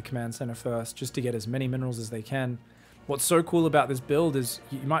blind with the command center first just to get as many minerals as they can. What's so cool about this build is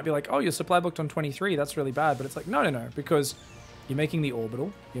you might be like, oh, you're supply booked on 23. That's really bad. But it's like, no, because you're making the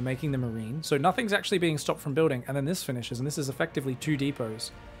orbital, you're making the marine. So nothing's actually being stopped from building. And then this finishes, and this is effectively 2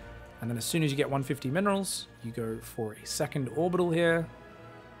 depots. And then as soon as you get 150 minerals, you go for a second orbital here.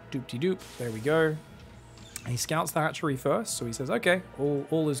 Doop-de-doop. There we go. And he scouts the hatchery first. So he says, okay,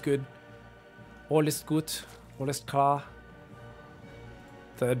 all is good. All is good. All is klar.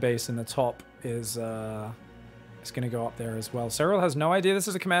 Third base in the top is going to go up there as well. Serral has no idea this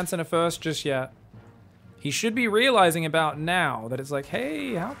is a command center first just yet. He should be realizing about now that it's like,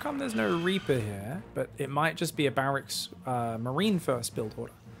 hey, how come there's no Reaper here? But it might just be a barracks marine first build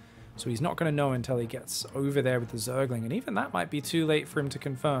order. So he's not going to know until he gets over there with the Zergling. And even that might be too late for him to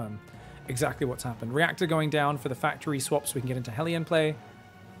confirm exactly what's happened. Reactor going down for the factory swap so we can get into Hellion play.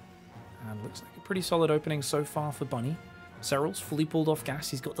 And looks like a pretty solid opening so far for Bunny. Serral's fully pulled off gas.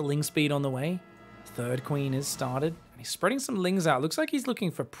 He's got the Ling speed on the way. Third queen is started. And he's spreading some Lings out. Looks like he's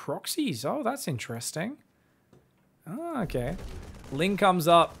looking for proxies. Oh, that's interesting. Oh, okay. Ling comes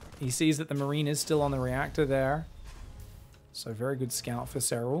up. He sees that the Marine is still on the reactor there. So very good scout for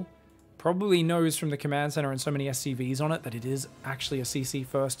Serral. Probably knows from the command center and so many SCVs on it that it is actually a CC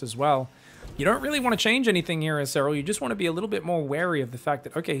first as well. You don't really want to change anything here as Serral. You just want to be a little bit more wary of the fact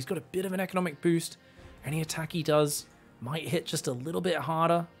that, okay, he's got a bit of an economic boost. Any attack he does might hit just a little bit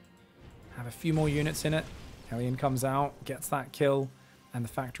harder. Have a few more units in it. Hellion comes out, gets that kill, and the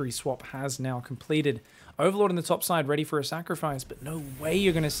factory swap has now completed. Overlord on the top side ready for a sacrifice, but no way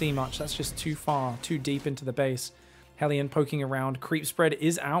you're going to see much. That's just too far, too deep into the base. Hellion poking around. Creep spread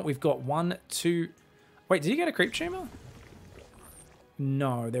is out. We've got 1, 2... Wait, did he get a creep tumor?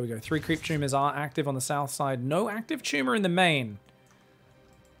 No, there we go. 3 creep tumors are active on the south side. No active tumor in the main.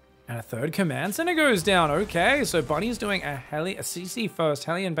 And a third command center goes down. Okay, so Bunny's doing a CC first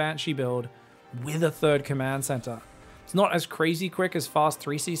Hellion Banshee build with a third command center. It's not as crazy quick as fast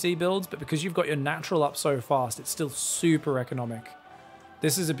 3cc builds, but because you've got your natural up so fast, it's still super economic.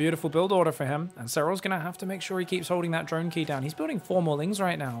 This is a beautiful build order for him, and Serral's going to have to make sure he keeps holding that drone key down. He's building 4 more Lings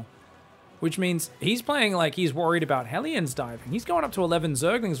right now, which means he's playing like he's worried about Hellions diving. He's going up to 11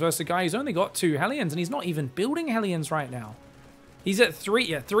 Zerglings versus a guy who's only got 2 Hellions, and he's not even building Hellions right now. He's at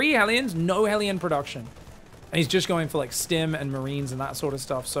 3 Hellions, no Hellion production. And he's just going for like Stim and Marines and that sort of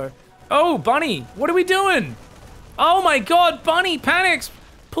stuff. So, oh, Bunny, what are we doing? Oh my God, Bunny panics,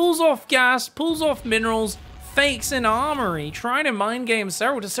 pulls off gas, pulls off minerals, fakes an armory, trying to mind game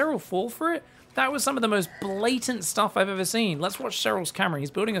Serral. Does Serral fall for it? That was some of the most blatant stuff I've ever seen. Let's watch Serral's camera.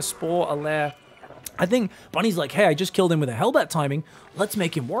 He's building a spore, a lair. I think Bunny's like, hey, I just killed him with a Hellbat timing. Let's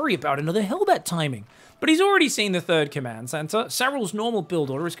make him worry about another Hellbat timing. But he's already seen the third command center. Serral's normal build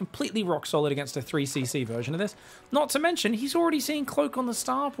order is completely rock solid against a 3cc version of this. Not to mention, he's already seen Cloak on the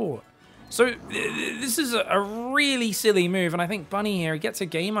starport. So this is a really silly move, and I think Bunny here, he gets a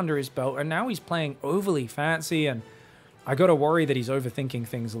game under his belt, and now he's playing overly fancy, and I gotta worry that he's overthinking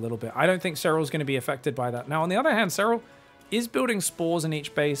things a little bit. I don't think Serral's going to be affected by that. Now, on the other hand, Serral is building spores in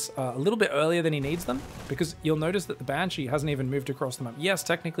each base a little bit earlier than he needs them, because you'll notice that the Banshee hasn't even moved across the map. Yes,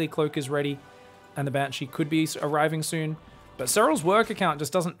 technically Cloak is ready, and the Banshee could be arriving soon, but Serral's work account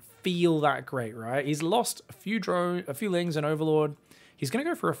just doesn't feel that great, right? He's lost a few Lings and Overlord. He's going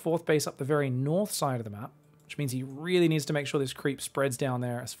to go for a 4th base up the very north side of the map, which means he really needs to make sure this creep spreads down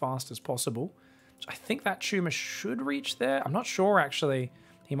there as fast as possible. I think that tumor should reach there. I'm not sure, actually.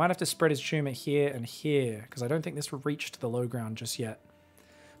 He might have to spread his tumor here and here, because I don't think this will reach to the low ground just yet.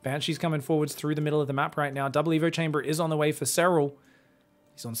 Banshee's coming forwards through the middle of the map right now. Double Evo Chamber is on the way for Serral.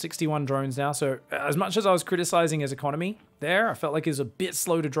 He's on 61 drones now, so as much as I was criticizing his economy there, I felt like he was a bit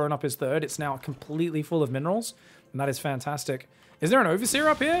slow to drone up his third. It's now completely full of minerals, and that is fantastic. Is there an Overseer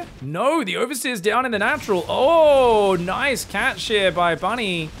up here? No, the Overseer's down in the natural. Oh, nice catch here by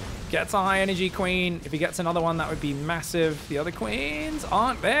Bunny. Gets a high energy queen. If he gets another one, that would be massive. The other queens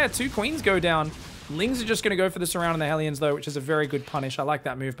aren't there. 2 queens go down. Lings are just going to go for the surround and the Hellions, though, which is a very good punish. I like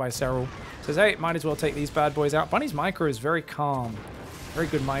that move by Serral. Says, hey, might as well take these bad boys out. Bunny's micro is very calm. Very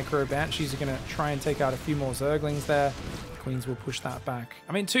good micro. Banshees are going to try and take out a few more Zerglings there. Queens will push that back.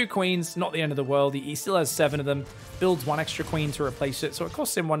 I mean, 2 queens, not the end of the world. He still has 7 of them. Builds 1 extra queen to replace it, so it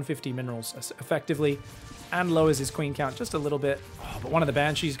costs him 150 minerals effectively, and lowers his queen count just a little bit. Oh, but one of the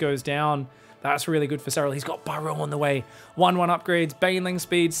Banshees goes down. That's really good for Serral. He's got Burrow on the way. 1-1 upgrades, Baneling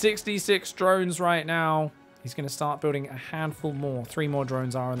speed, 66 drones right now. He's going to start building a handful more. 3 more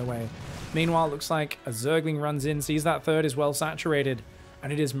drones are on the way. Meanwhile, it looks like a Zergling runs in, sees that third is well saturated,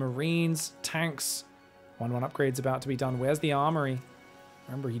 and it is Marines, tanks. 1-1 upgrade's about to be done. Where's the armory?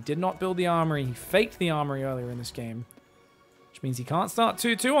 Remember, he did not build the armory. He faked the armory earlier in this game, which means he can't start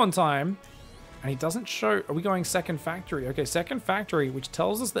 2-2 on time. And he doesn't show... Are we going second factory? Okay, second factory, which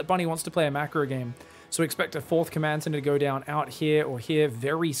tells us that Bunny wants to play a macro game. So expect a 4th command center to go down out here or here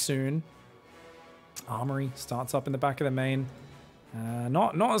very soon. Armory starts up in the back of the main.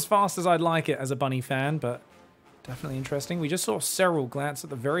 Not as fast as I'd like it as a Bunny fan, but definitely interesting. We just saw Serral glance at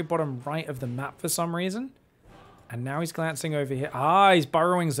the very bottom right of the map for some reason. And now he's glancing over here. Ah, he's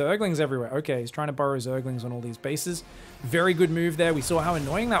burrowing Zerglings everywhere. Okay, he's trying to burrow Zerglings on all these bases. Very good move there. We saw how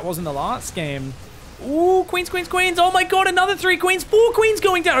annoying that was in the last game. Ooh, queens, queens, queens. Oh my god, another 3 queens. 4 queens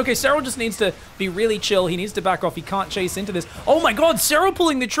going down. Okay, Serral just needs to be really chill. He needs to back off. He can't chase into this. Oh my god, Serral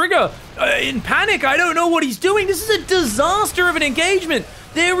pulling the trigger. In panic, I don't know what he's doing. This is a disaster of an engagement.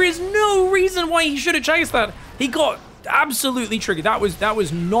 There is no reason why he should have chased that. He got absolutely triggered. That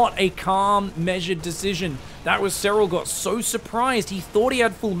was not a calm, measured decision. That was Serral got so surprised. He thought he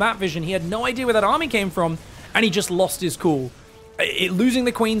had full map vision. He had no idea where that army came from, and he just lost his cool. Losing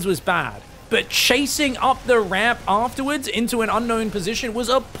the queens was bad, but chasing up the ramp afterwards into an unknown position was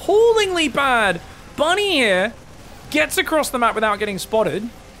appallingly bad. Bunny here gets across the map without getting spotted,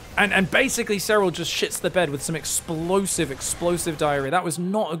 and basically Serral just shits the bed with some explosive diarrhea. That was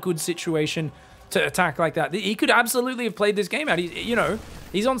not a good situation to attack like that. He could absolutely have played this game out.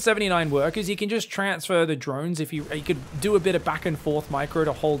 He's on 79 workers. He can just transfer the drones. If he could do a bit of back and forth micro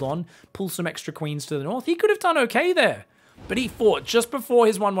to hold on, pull some extra queens to the north. He could have done okay there. But he fought just before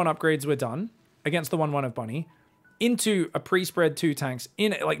his 1-1 upgrades were done against the 1-1 of Bunny into a pre-spread 2 tanks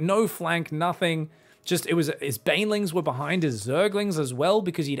in like no flank, nothing. Just his banelings were behind his zerglings as well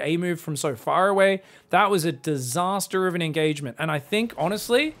because he'd A-moved from so far away. That was a disaster of an engagement. And I think,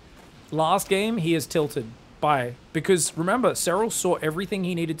 honestly, last game he is tilted by, because remember, Serral saw everything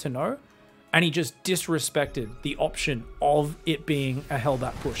he needed to know and he just disrespected the option of it being a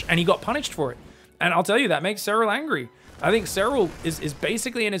held-up push. And he got punished for it. And I'll tell you, that makes Serral angry. I think Serral is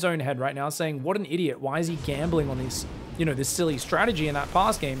basically in his own head right now saying, what an idiot. Why is he gambling on this, this silly strategy in that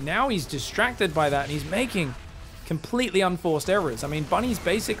past game? Now he's distracted by that and he's making completely unforced errors. I mean, Bunny's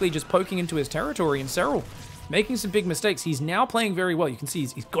basically just poking into his territory and Serral making some big mistakes. He's now playing very well. You can see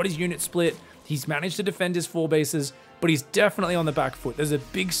he's got his unit split. He's managed to defend his 4 bases, but he's definitely on the back foot. There's a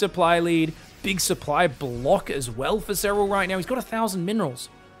big supply lead, big supply block as well for Serral right now. He's got 1,000 minerals.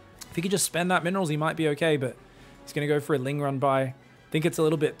 If he could just spend that minerals, he might be okay, but he's going to go for a Ling run by. I think it's a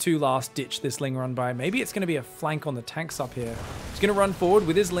little bit too last ditch, this Ling run by. Maybe it's going to be a flank on the tanks up here. He's going to run forward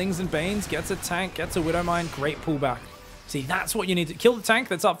with his Lings and Banes, gets a tank, gets a Widowmine, great pullback. See, that's what you need to kill the tank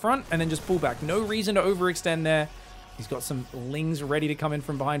that's up front and then just pull back. No reason to overextend there. He's got some Lings ready to come in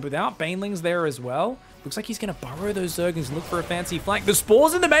from behind without Banelings there as well. Looks like he's going to burrow those Zerglings and look for a fancy flank. The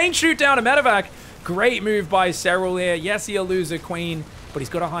Spores in the main shoot down to Medevac. Great move by Serral here. Yes, he'll lose a queen, but he's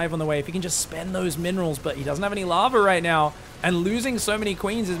got a hive on the way. If he can just spend those minerals, but he doesn't have any lava right now. And losing so many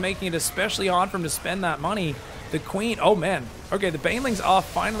queens is making it especially hard for him to spend that money. The queen, oh man. Okay, the Banelings are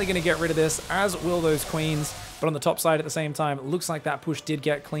finally going to get rid of this, as will those queens. But on the top side at the same time, it looks like that push did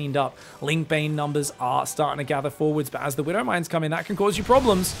get cleaned up. Ling Bane numbers are starting to gather forwards, but as the Widowmines come in, that can cause you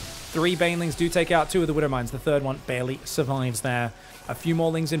problems. 3 Banelings do take out 2 of the Widowmines. The third one barely survives there. A few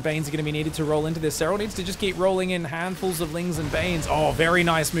more Lings and Banes are going to be needed to roll into this. Serral needs to just keep rolling in handfuls of Lings and Banes. Oh, very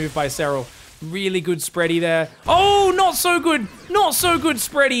nice move by Serral. Really good spready there. Oh, not so good. Not so good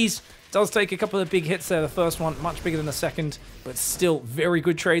spreadies. Does take a couple of big hits there. The first one much bigger than the second, but still very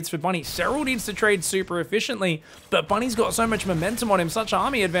good trades for Bunny. Serral needs to trade super efficiently, but Bunny's got so much momentum on him, such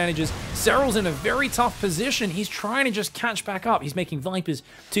army advantages. Serral's in a very tough position. He's trying to just catch back up. He's making Vipers,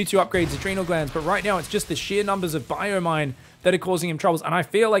 2-2 upgrades, Adrenal Glands, but right now it's just the sheer numbers of Biomine that are causing him troubles, and I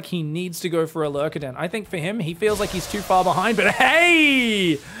feel like he needs to go for a Lurker-Den. I think for him, he feels like he's too far behind, but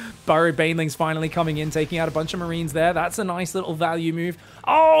hey! Burrowed Banelings finally coming in, taking out a bunch of Marines there. That's a nice little value move.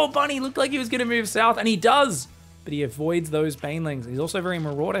 Oh, Bunny looked like he was going to move south, and he does. But he avoids those Banelings. He's also very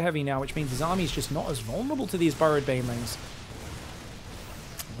Marauder heavy now, which means his army's just not as vulnerable to these Burrowed Banelings.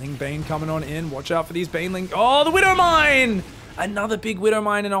 Ling Bane coming on in. Watch out for these Banelings. Oh, the Widowmine! Another big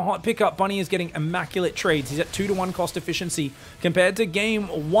Widowmine and a hot pickup. Bunny is getting immaculate trades. He's at 2-to-1 cost efficiency compared to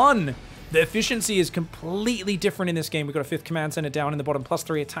game 1. The efficiency is completely different in this game. We've got a 5th command center down in the bottom.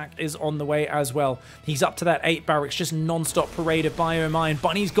 +3 attack is on the way as well. He's up to that 8 barracks. Just non-stop parade of Biomine.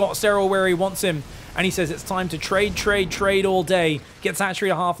 Bunny's got Serral where he wants him. And he says it's time to trade all day. Gets Hatchery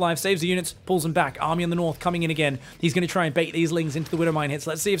to half-life, saves the units, pulls them back. Army on the north coming in again. He's going to try and bait these Lings into the Widowmine hits.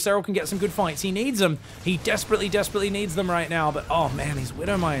 Let's see if Serral can get some good fights. He needs them. He desperately needs them right now. But oh man, these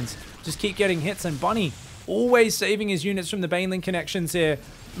Widowmines just keep getting hits. And Bunny always saving his units from the Baneling connections here.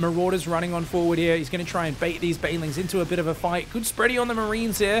 Marauders running on forward here. He's going to try and bait these Banelings into a bit of a fight. Good spready on the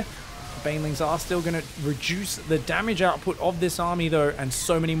Marines here. The Banelings are still going to reduce the damage output of this army, though, and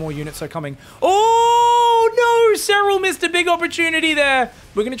so many more units are coming. Oh, no! Serral missed a big opportunity there.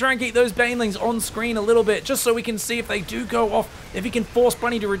 We're going to try and keep those Banelings on screen a little bit, just so we can see if they do go off. If he can force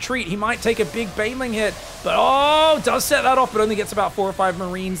Bunny to retreat, he might take a big Baneling hit. But, oh, does set that off, but only gets about 4 or 5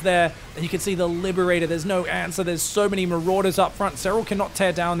 Marines there. And you can see the Liberator. There's no answer. There's so many Marauders up front. Serral cannot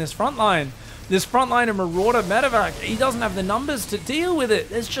tear down this front line. This front line of Marauder Medevac, he doesn't have the numbers to deal with it.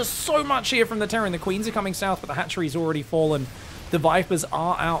 There's just so much here from the Terran. The Queens are coming south, but the Hatchery's already fallen. The Vipers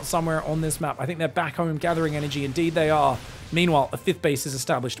are out somewhere on this map. I think they're back home gathering energy. Indeed, they are. Meanwhile, a 5th base is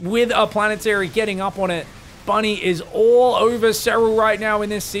established with a Planetary getting up on it. Bunny is all over Serral right now in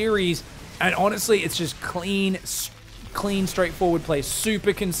this series. And honestly, it's just clean, clean, straightforward play.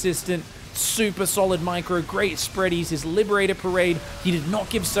 Super consistent, super solid micro, great spreadies. His Liberator Parade, he did not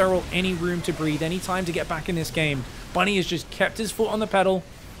give Serral any room to breathe, any time to get back in this game. Bunny has just kept his foot on the pedal,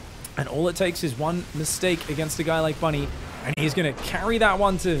 and all it takes is one mistake against a guy like Bunny, and he's going to carry that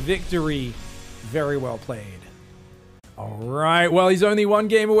one to victory. Very well played. All right, well, he's only one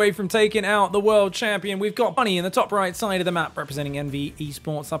game away from taking out the world champion. We've got Bunny in the top right side of the map, representing NV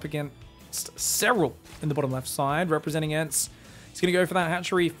Esports, up against Serral in the bottom left side, representing Ents. He's going to go for that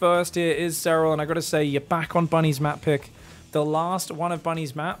hatchery first. Here is Serral, and I got to say, you're back on Bunny's map pick. The last one of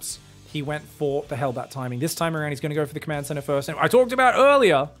Bunny's maps, he went for the Hellbat timing. This time around, he's going to go for the command center first. And I talked about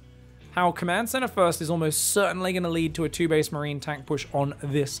earlier how command center first is almost certainly going to lead to a 2-base Marine tank push on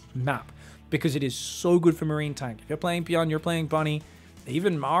this map, because it is so good for Marine tank. If you're playing Beyond, you're playing Bunny.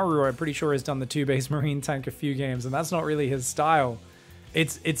 Even Maru, I'm pretty sure, has done the 2-base Marine tank a few games, and that's not really his style.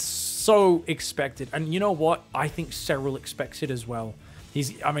 It's so expected. And you know what? I think Serral expects it as well.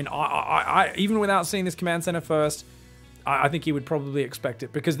 I mean, even without seeing this command center first, I think he would probably expect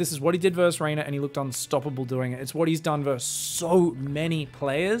it, because this is what he did versus Reyna, and he looked unstoppable doing it. It's what he's done versus so many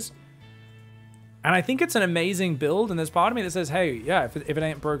players. And I think it's an amazing build, and there's part of me that says, hey, yeah, if it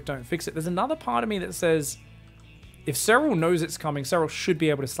ain't broke, don't fix it. There's another part of me that says, if Serral knows it's coming, Serral should be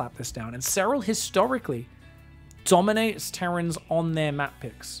able to slap this down. And Serral, historically, dominates Terrans on their map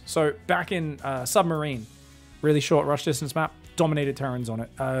picks. So back in Submarine, really short rush distance map, dominated Terrans on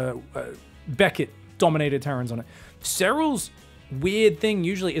it. Beckett dominated Terrans on it. Serral's weird thing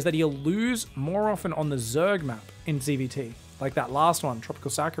usually is that he'll lose more often on the Zerg map in ZvT. Like that last one,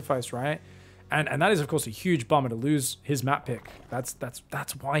 Tropical Sacrifice, right? And that is, of course, a huge bummer to lose his map pick. That's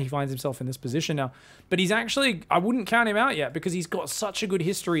why he finds himself in this position now. But he's actually, I wouldn't count him out yet, because he's got such a good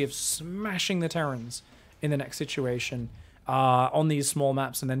history of smashing the Terrans in the next situation on these small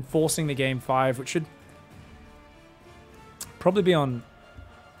maps, and then forcing the game 5, which should probably be on...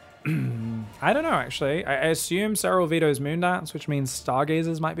 I don't know, actually. I assume Serral vetoes Moondance, which means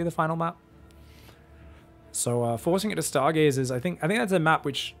Stargazers might be the final map. So forcing it to Stargazers, I think that's a map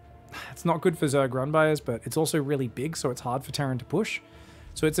which... It's not good for Zerg run buyers, but it's also really big, so it's hard for Terran to push.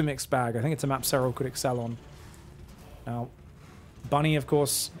 So it's a mixed bag. I think it's a map Serral could excel on. Now, Bunny, of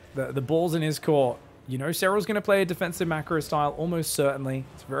course, the ball's in his court. You know Serral's going to play a defensive macro style, almost certainly.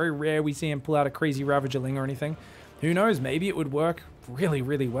 It's very rare we see him pull out a crazy Ravager Ling or anything. Who knows? Maybe it would work really,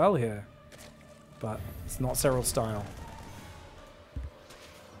 really well here. But it's not Serral's style.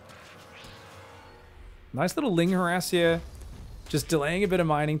 Nice little Ling harass here. Just delaying a bit of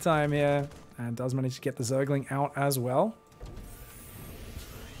mining time here. And does manage to get the Zergling out as well.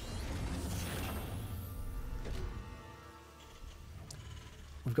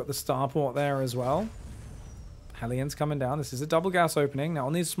 We've got the starport there as well. Hellions coming down. This is a double gas opening. Now,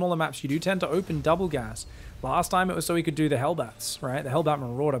 on these smaller maps, you do tend to open double gas. Last time, it was so he could do the Hellbats, right? The Hellbat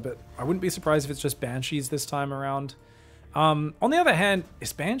Marauder, but I wouldn't be surprised if it's just Banshees this time around. On the other hand,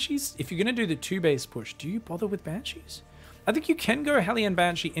 is Banshees, if you're going to do the 2-base push, do you bother with Banshees? I think you can go Hellion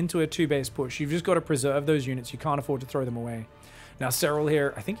Banshee into a 2-base push. You've just got to preserve those units. You can't afford to throw them away. Now, Serral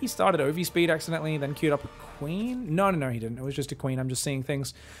here, I think he started OV speed accidentally, then queued up a queen. No, he didn't. It was just a queen. I'm just seeing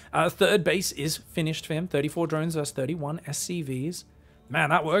things. Third base is finished for him. 34 drones versus 31 SCVs.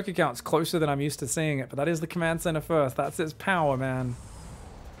 Man, that worker count's closer than I'm used to seeing it, but that is the command center first. That's its power, man.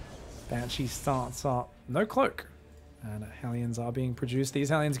 Banshee starts up. No cloak. And Hellions are being produced. These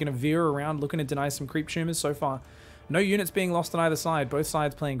Hellions are going to veer around, looking to deny some creep tumors so far. No units being lost on either side. Both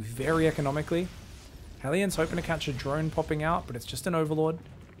sides playing very economically. Hellions hoping to catch a drone popping out, but it's just an Overlord.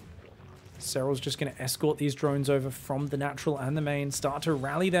 Serral's just going to escort these drones over from the natural and the main. Start to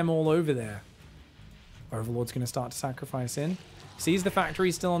rally them all over there. Overlord's going to start to sacrifice in. Sees the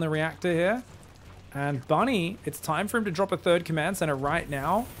factory still on the reactor here. And Bunny, it's time for him to drop a third command center right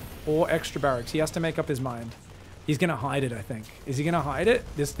now. Or extra barracks. He has to make up his mind. He's going to hide it, I think. Is he going to hide it?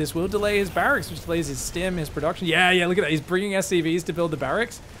 This will delay his barracks, which delays his stim, his production. Yeah, look at that. He's bringing SCVs to build the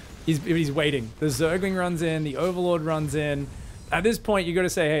barracks. He's waiting. The Zergling runs in. The Overlord runs in. At this point, you got to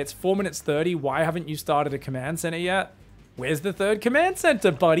say, hey, it's 4 minutes 30. Why haven't you started a command center yet? Where's the third command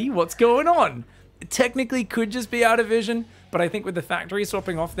center, buddy? What's going on? It technically could just be out of vision, but I think with the factory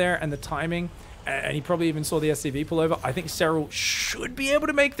swapping off there and the timing, and he probably even saw the SCV pull over, I think Serral should be able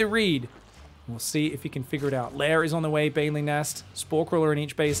to make the read. We'll see if he can figure it out. Lair is on the way, Baneling Nest, Spore Crawler in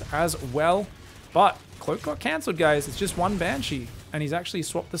each base as well. But Cloak got cancelled, guys. It's just one Banshee. And he's actually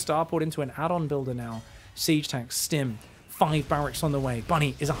swapped the starport into an add-on builder now. Siege tank, stim, 5 barracks on the way.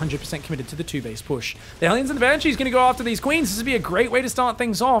 Bunny is 100% committed to the 2-base push. The Hellions and the Banshee's going to go after these queens. This would be a great way to start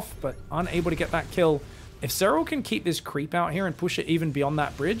things off, but unable to get that kill. If Serral can keep this creep out here and push it even beyond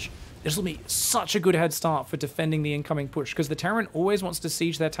that bridge, this will be such a good head start for defending the incoming push, because the Terran always wants to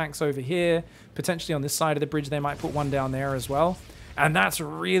siege their tanks over here. Potentially on this side of the bridge, they might put one down there as well. And that's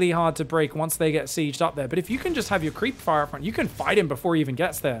really hard to break once they get sieged up there. But if you can just have your creep fire up front, you can fight him before he even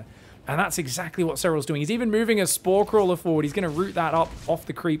gets there. And that's exactly what Serral's doing. He's even moving a Spore Crawler forward. He's going to root that up off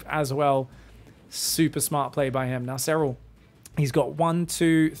the creep as well. Super smart play by him. Now, Serral, he's got 1,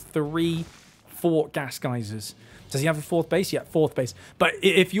 2, 3, 4 gas geysers. Does he have a 4th base? Yeah, 4th base. But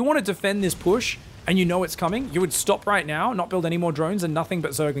if you want to defend this push and you know it's coming, you would stop right now, not build any more drones and nothing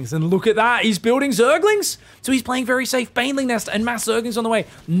but Zerglings. And look at that. He's building Zerglings. So he's playing very safe. Baneling Nest and mass Zerglings on the way.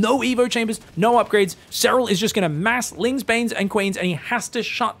 No Evo chambers, no upgrades. Serral is just going to mass Lings, Banes, and Queens, and he has to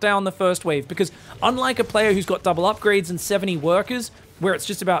shut down the first wave, because unlike a player who's got double upgrades and 70 workers, where it's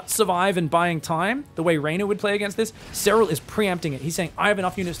just about survive and buying time, the way Reyna would play against this, Serral is preempting it. He's saying, I have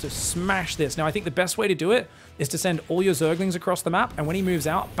enough units to smash this. Now, I think the best way to do it is to send all your Zerglings across the map, and when he moves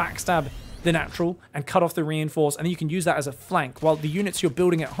out, backstab the natural and cut off the reinforce, and then you can use that as a flank, while the units you're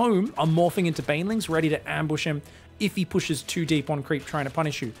building at home are morphing into Banelings, ready to ambush him if he pushes too deep on creep trying to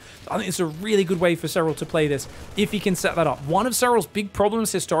punish you. I think it's a really good way for Serral to play this, if he can set that up. One of Serral's big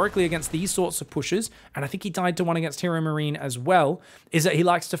problems historically against these sorts of pushes, and I think he died to one against Hero Marine as well, is that he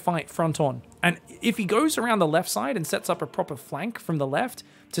likes to fight front on. And if he goes around the left side and sets up a proper flank from the left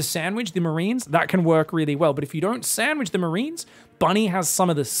to sandwich the Marines, that can work really well. But if you don't sandwich the Marines, Bunny has some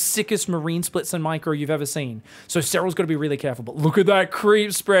of the sickest Marine splits and micro you've ever seen. So Serral's got to be really careful. But look at that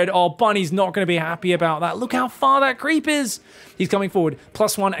creep spread. Oh, Bunny's not going to be happy about that. Look how far that creep is. He's coming forward.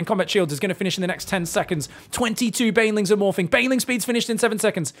 +1 and combat shields is going to finish in the next 10 seconds. 22 Banelings are morphing. Baneling speed's finished in 7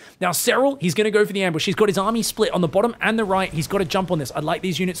 seconds. Now Serral, he's going to go for the ambush. He's got his army split on the bottom and the right. He's got to jump on this. I'd like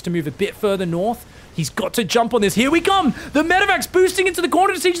these units to move a bit further north. He's got to jump on this. Here we come. The medevac's boosting into the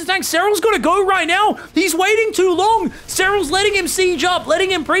corner to siege the tank. Serral's got to go right now. He's waiting too long. Serral's letting him siege up, letting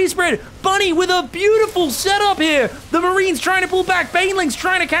him pre-spread. Bunny with a beautiful setup here. The Marines trying to pull back. Banelings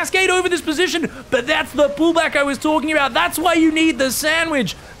trying to cascade over this position. But that's the pullback I was talking about. That's why you need the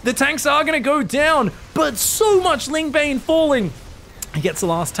sandwich. The tanks are going to go down, but so much Ling Bane falling. He gets the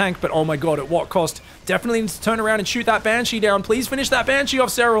last tank, but oh my god, at what cost? Definitely needs to turn around and shoot that Banshee down. Please finish that Banshee off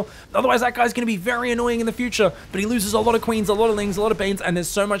Serral. Otherwise, that guy's going to be very annoying in the future. But he loses a lot of Queens, a lot of Lings, a lot of Banes, and there's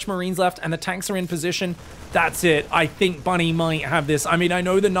so much Marines left, and the tanks are in position. That's it. I think Bunny might have this. I mean, I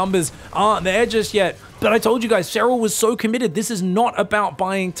know the numbers aren't there just yet, but I told you guys, Serral was so committed. This is not about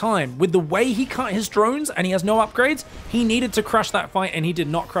buying time. With the way he cut his drones, and he has no upgrades, he needed to crush that fight, and he did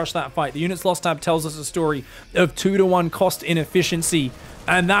not crush that fight. The units lost tab tells us a story of 2-to-1 cost inefficiency.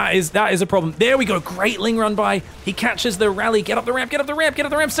 And that is a problem. There we go. Great Ling run by. He catches the rally. Get up the ramp, get up the ramp, get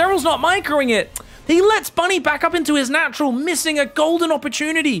up the ramp. Serral's not microing it. He lets Bunny back up into his natural, missing a golden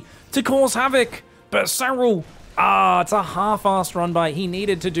opportunity to cause havoc. But Serral, it's a half-assed run by. He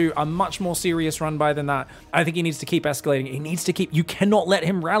needed to do a much more serious run by than that. I think he needs to keep escalating. He needs to keep... You cannot let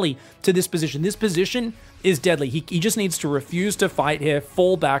him rally to this position. This position is deadly. He just needs to refuse to fight here.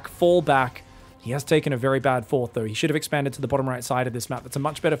 Fall back, fall back. He has taken a very bad 4th, though. He should have expanded to the bottom right side of this map. That's a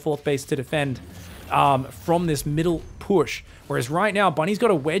much better 4th base to defend from this middle push. Whereas right now, Bunny's got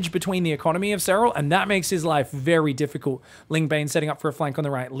a wedge between the economy of Serral, and that makes his life very difficult. Ling Bane setting up for a flank on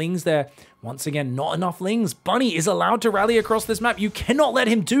the right. Ling's there. Once again, not enough Lings. Bunny is allowed to rally across this map. You cannot let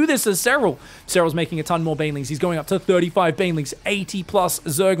him do this as Serral. Serral's making a ton more Banelings. He's going up to 35 Banelings, 80 plus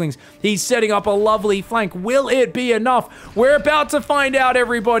Zerglings. He's setting up a lovely flank. Will it be enough? We're about to find out,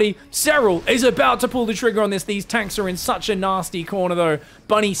 everybody. Serral is about to pull the trigger on this. These tanks are in such a nasty corner, though.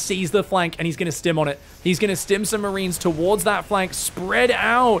 Bunny sees the flank, and he's going to stim on it. He's going to stim some Marines towards that flank. Spread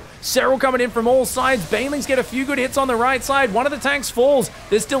out. Serral coming in from all sides. Banelings get a few good hits on the right side. One of the tanks falls.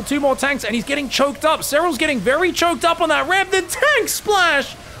 There's still 2 more tanks, and he's getting choked up. Serral's getting very choked up on that ramp. The tank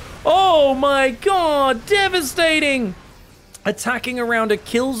splash! Oh my god, devastating! Attacking around a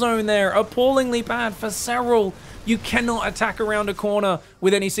kill zone there. Appallingly bad for Serral. You cannot attack around a corner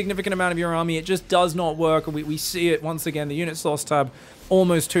with any significant amount of your army. It just does not work. We see it once again. The units lost tab.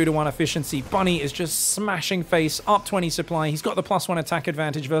 Almost 2-to-1 efficiency. Bunny is just smashing face. Up 20 supply. He's got the +1 attack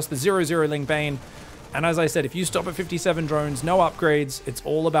advantage versus the 0-0 Ling Bane. And as I said, if you stop at 57 drones, no upgrades, it's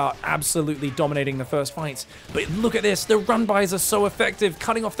all about absolutely dominating the first fights. But look at this. The run-bys are so effective.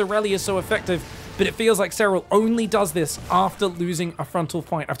 Cutting off the rally is so effective. But it feels like Serral only does this after losing a frontal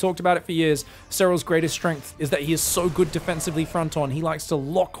fight. I've talked about it for years. Serral's greatest strength is that he is so good defensively front on. He likes to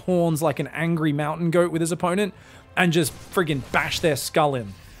lock horns like an angry mountain goat with his opponent and just friggin' bash their skull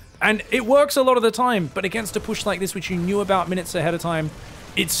in. And it works a lot of the time, but against a push like this, which you knew about minutes ahead of time,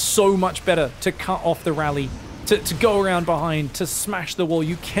 it's so much better to cut off the rally to go around behind, to smash the wall.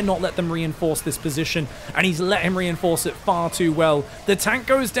 You cannot let them reinforce this position, and he's let him reinforce it far too well. The tank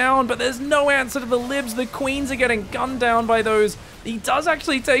goes down, but there's no answer to the libs. The queens are getting gunned down by those. He does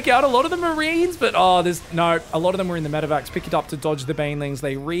actually take out a lot of the marines, but no, a lot of them were in the medevacs. Pick it up to dodge the banelings.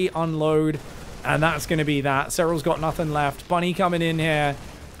 They re-unload, and that's going to be that. Serral's got nothing left. Bunny coming in here,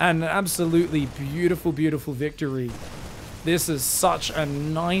 and absolutely beautiful, beautiful victory. This is such a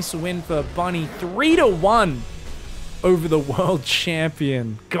nice win for Bunny. 3-1 over the world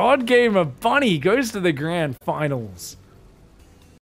champion. God Gamer Bunny goes to the grand finals.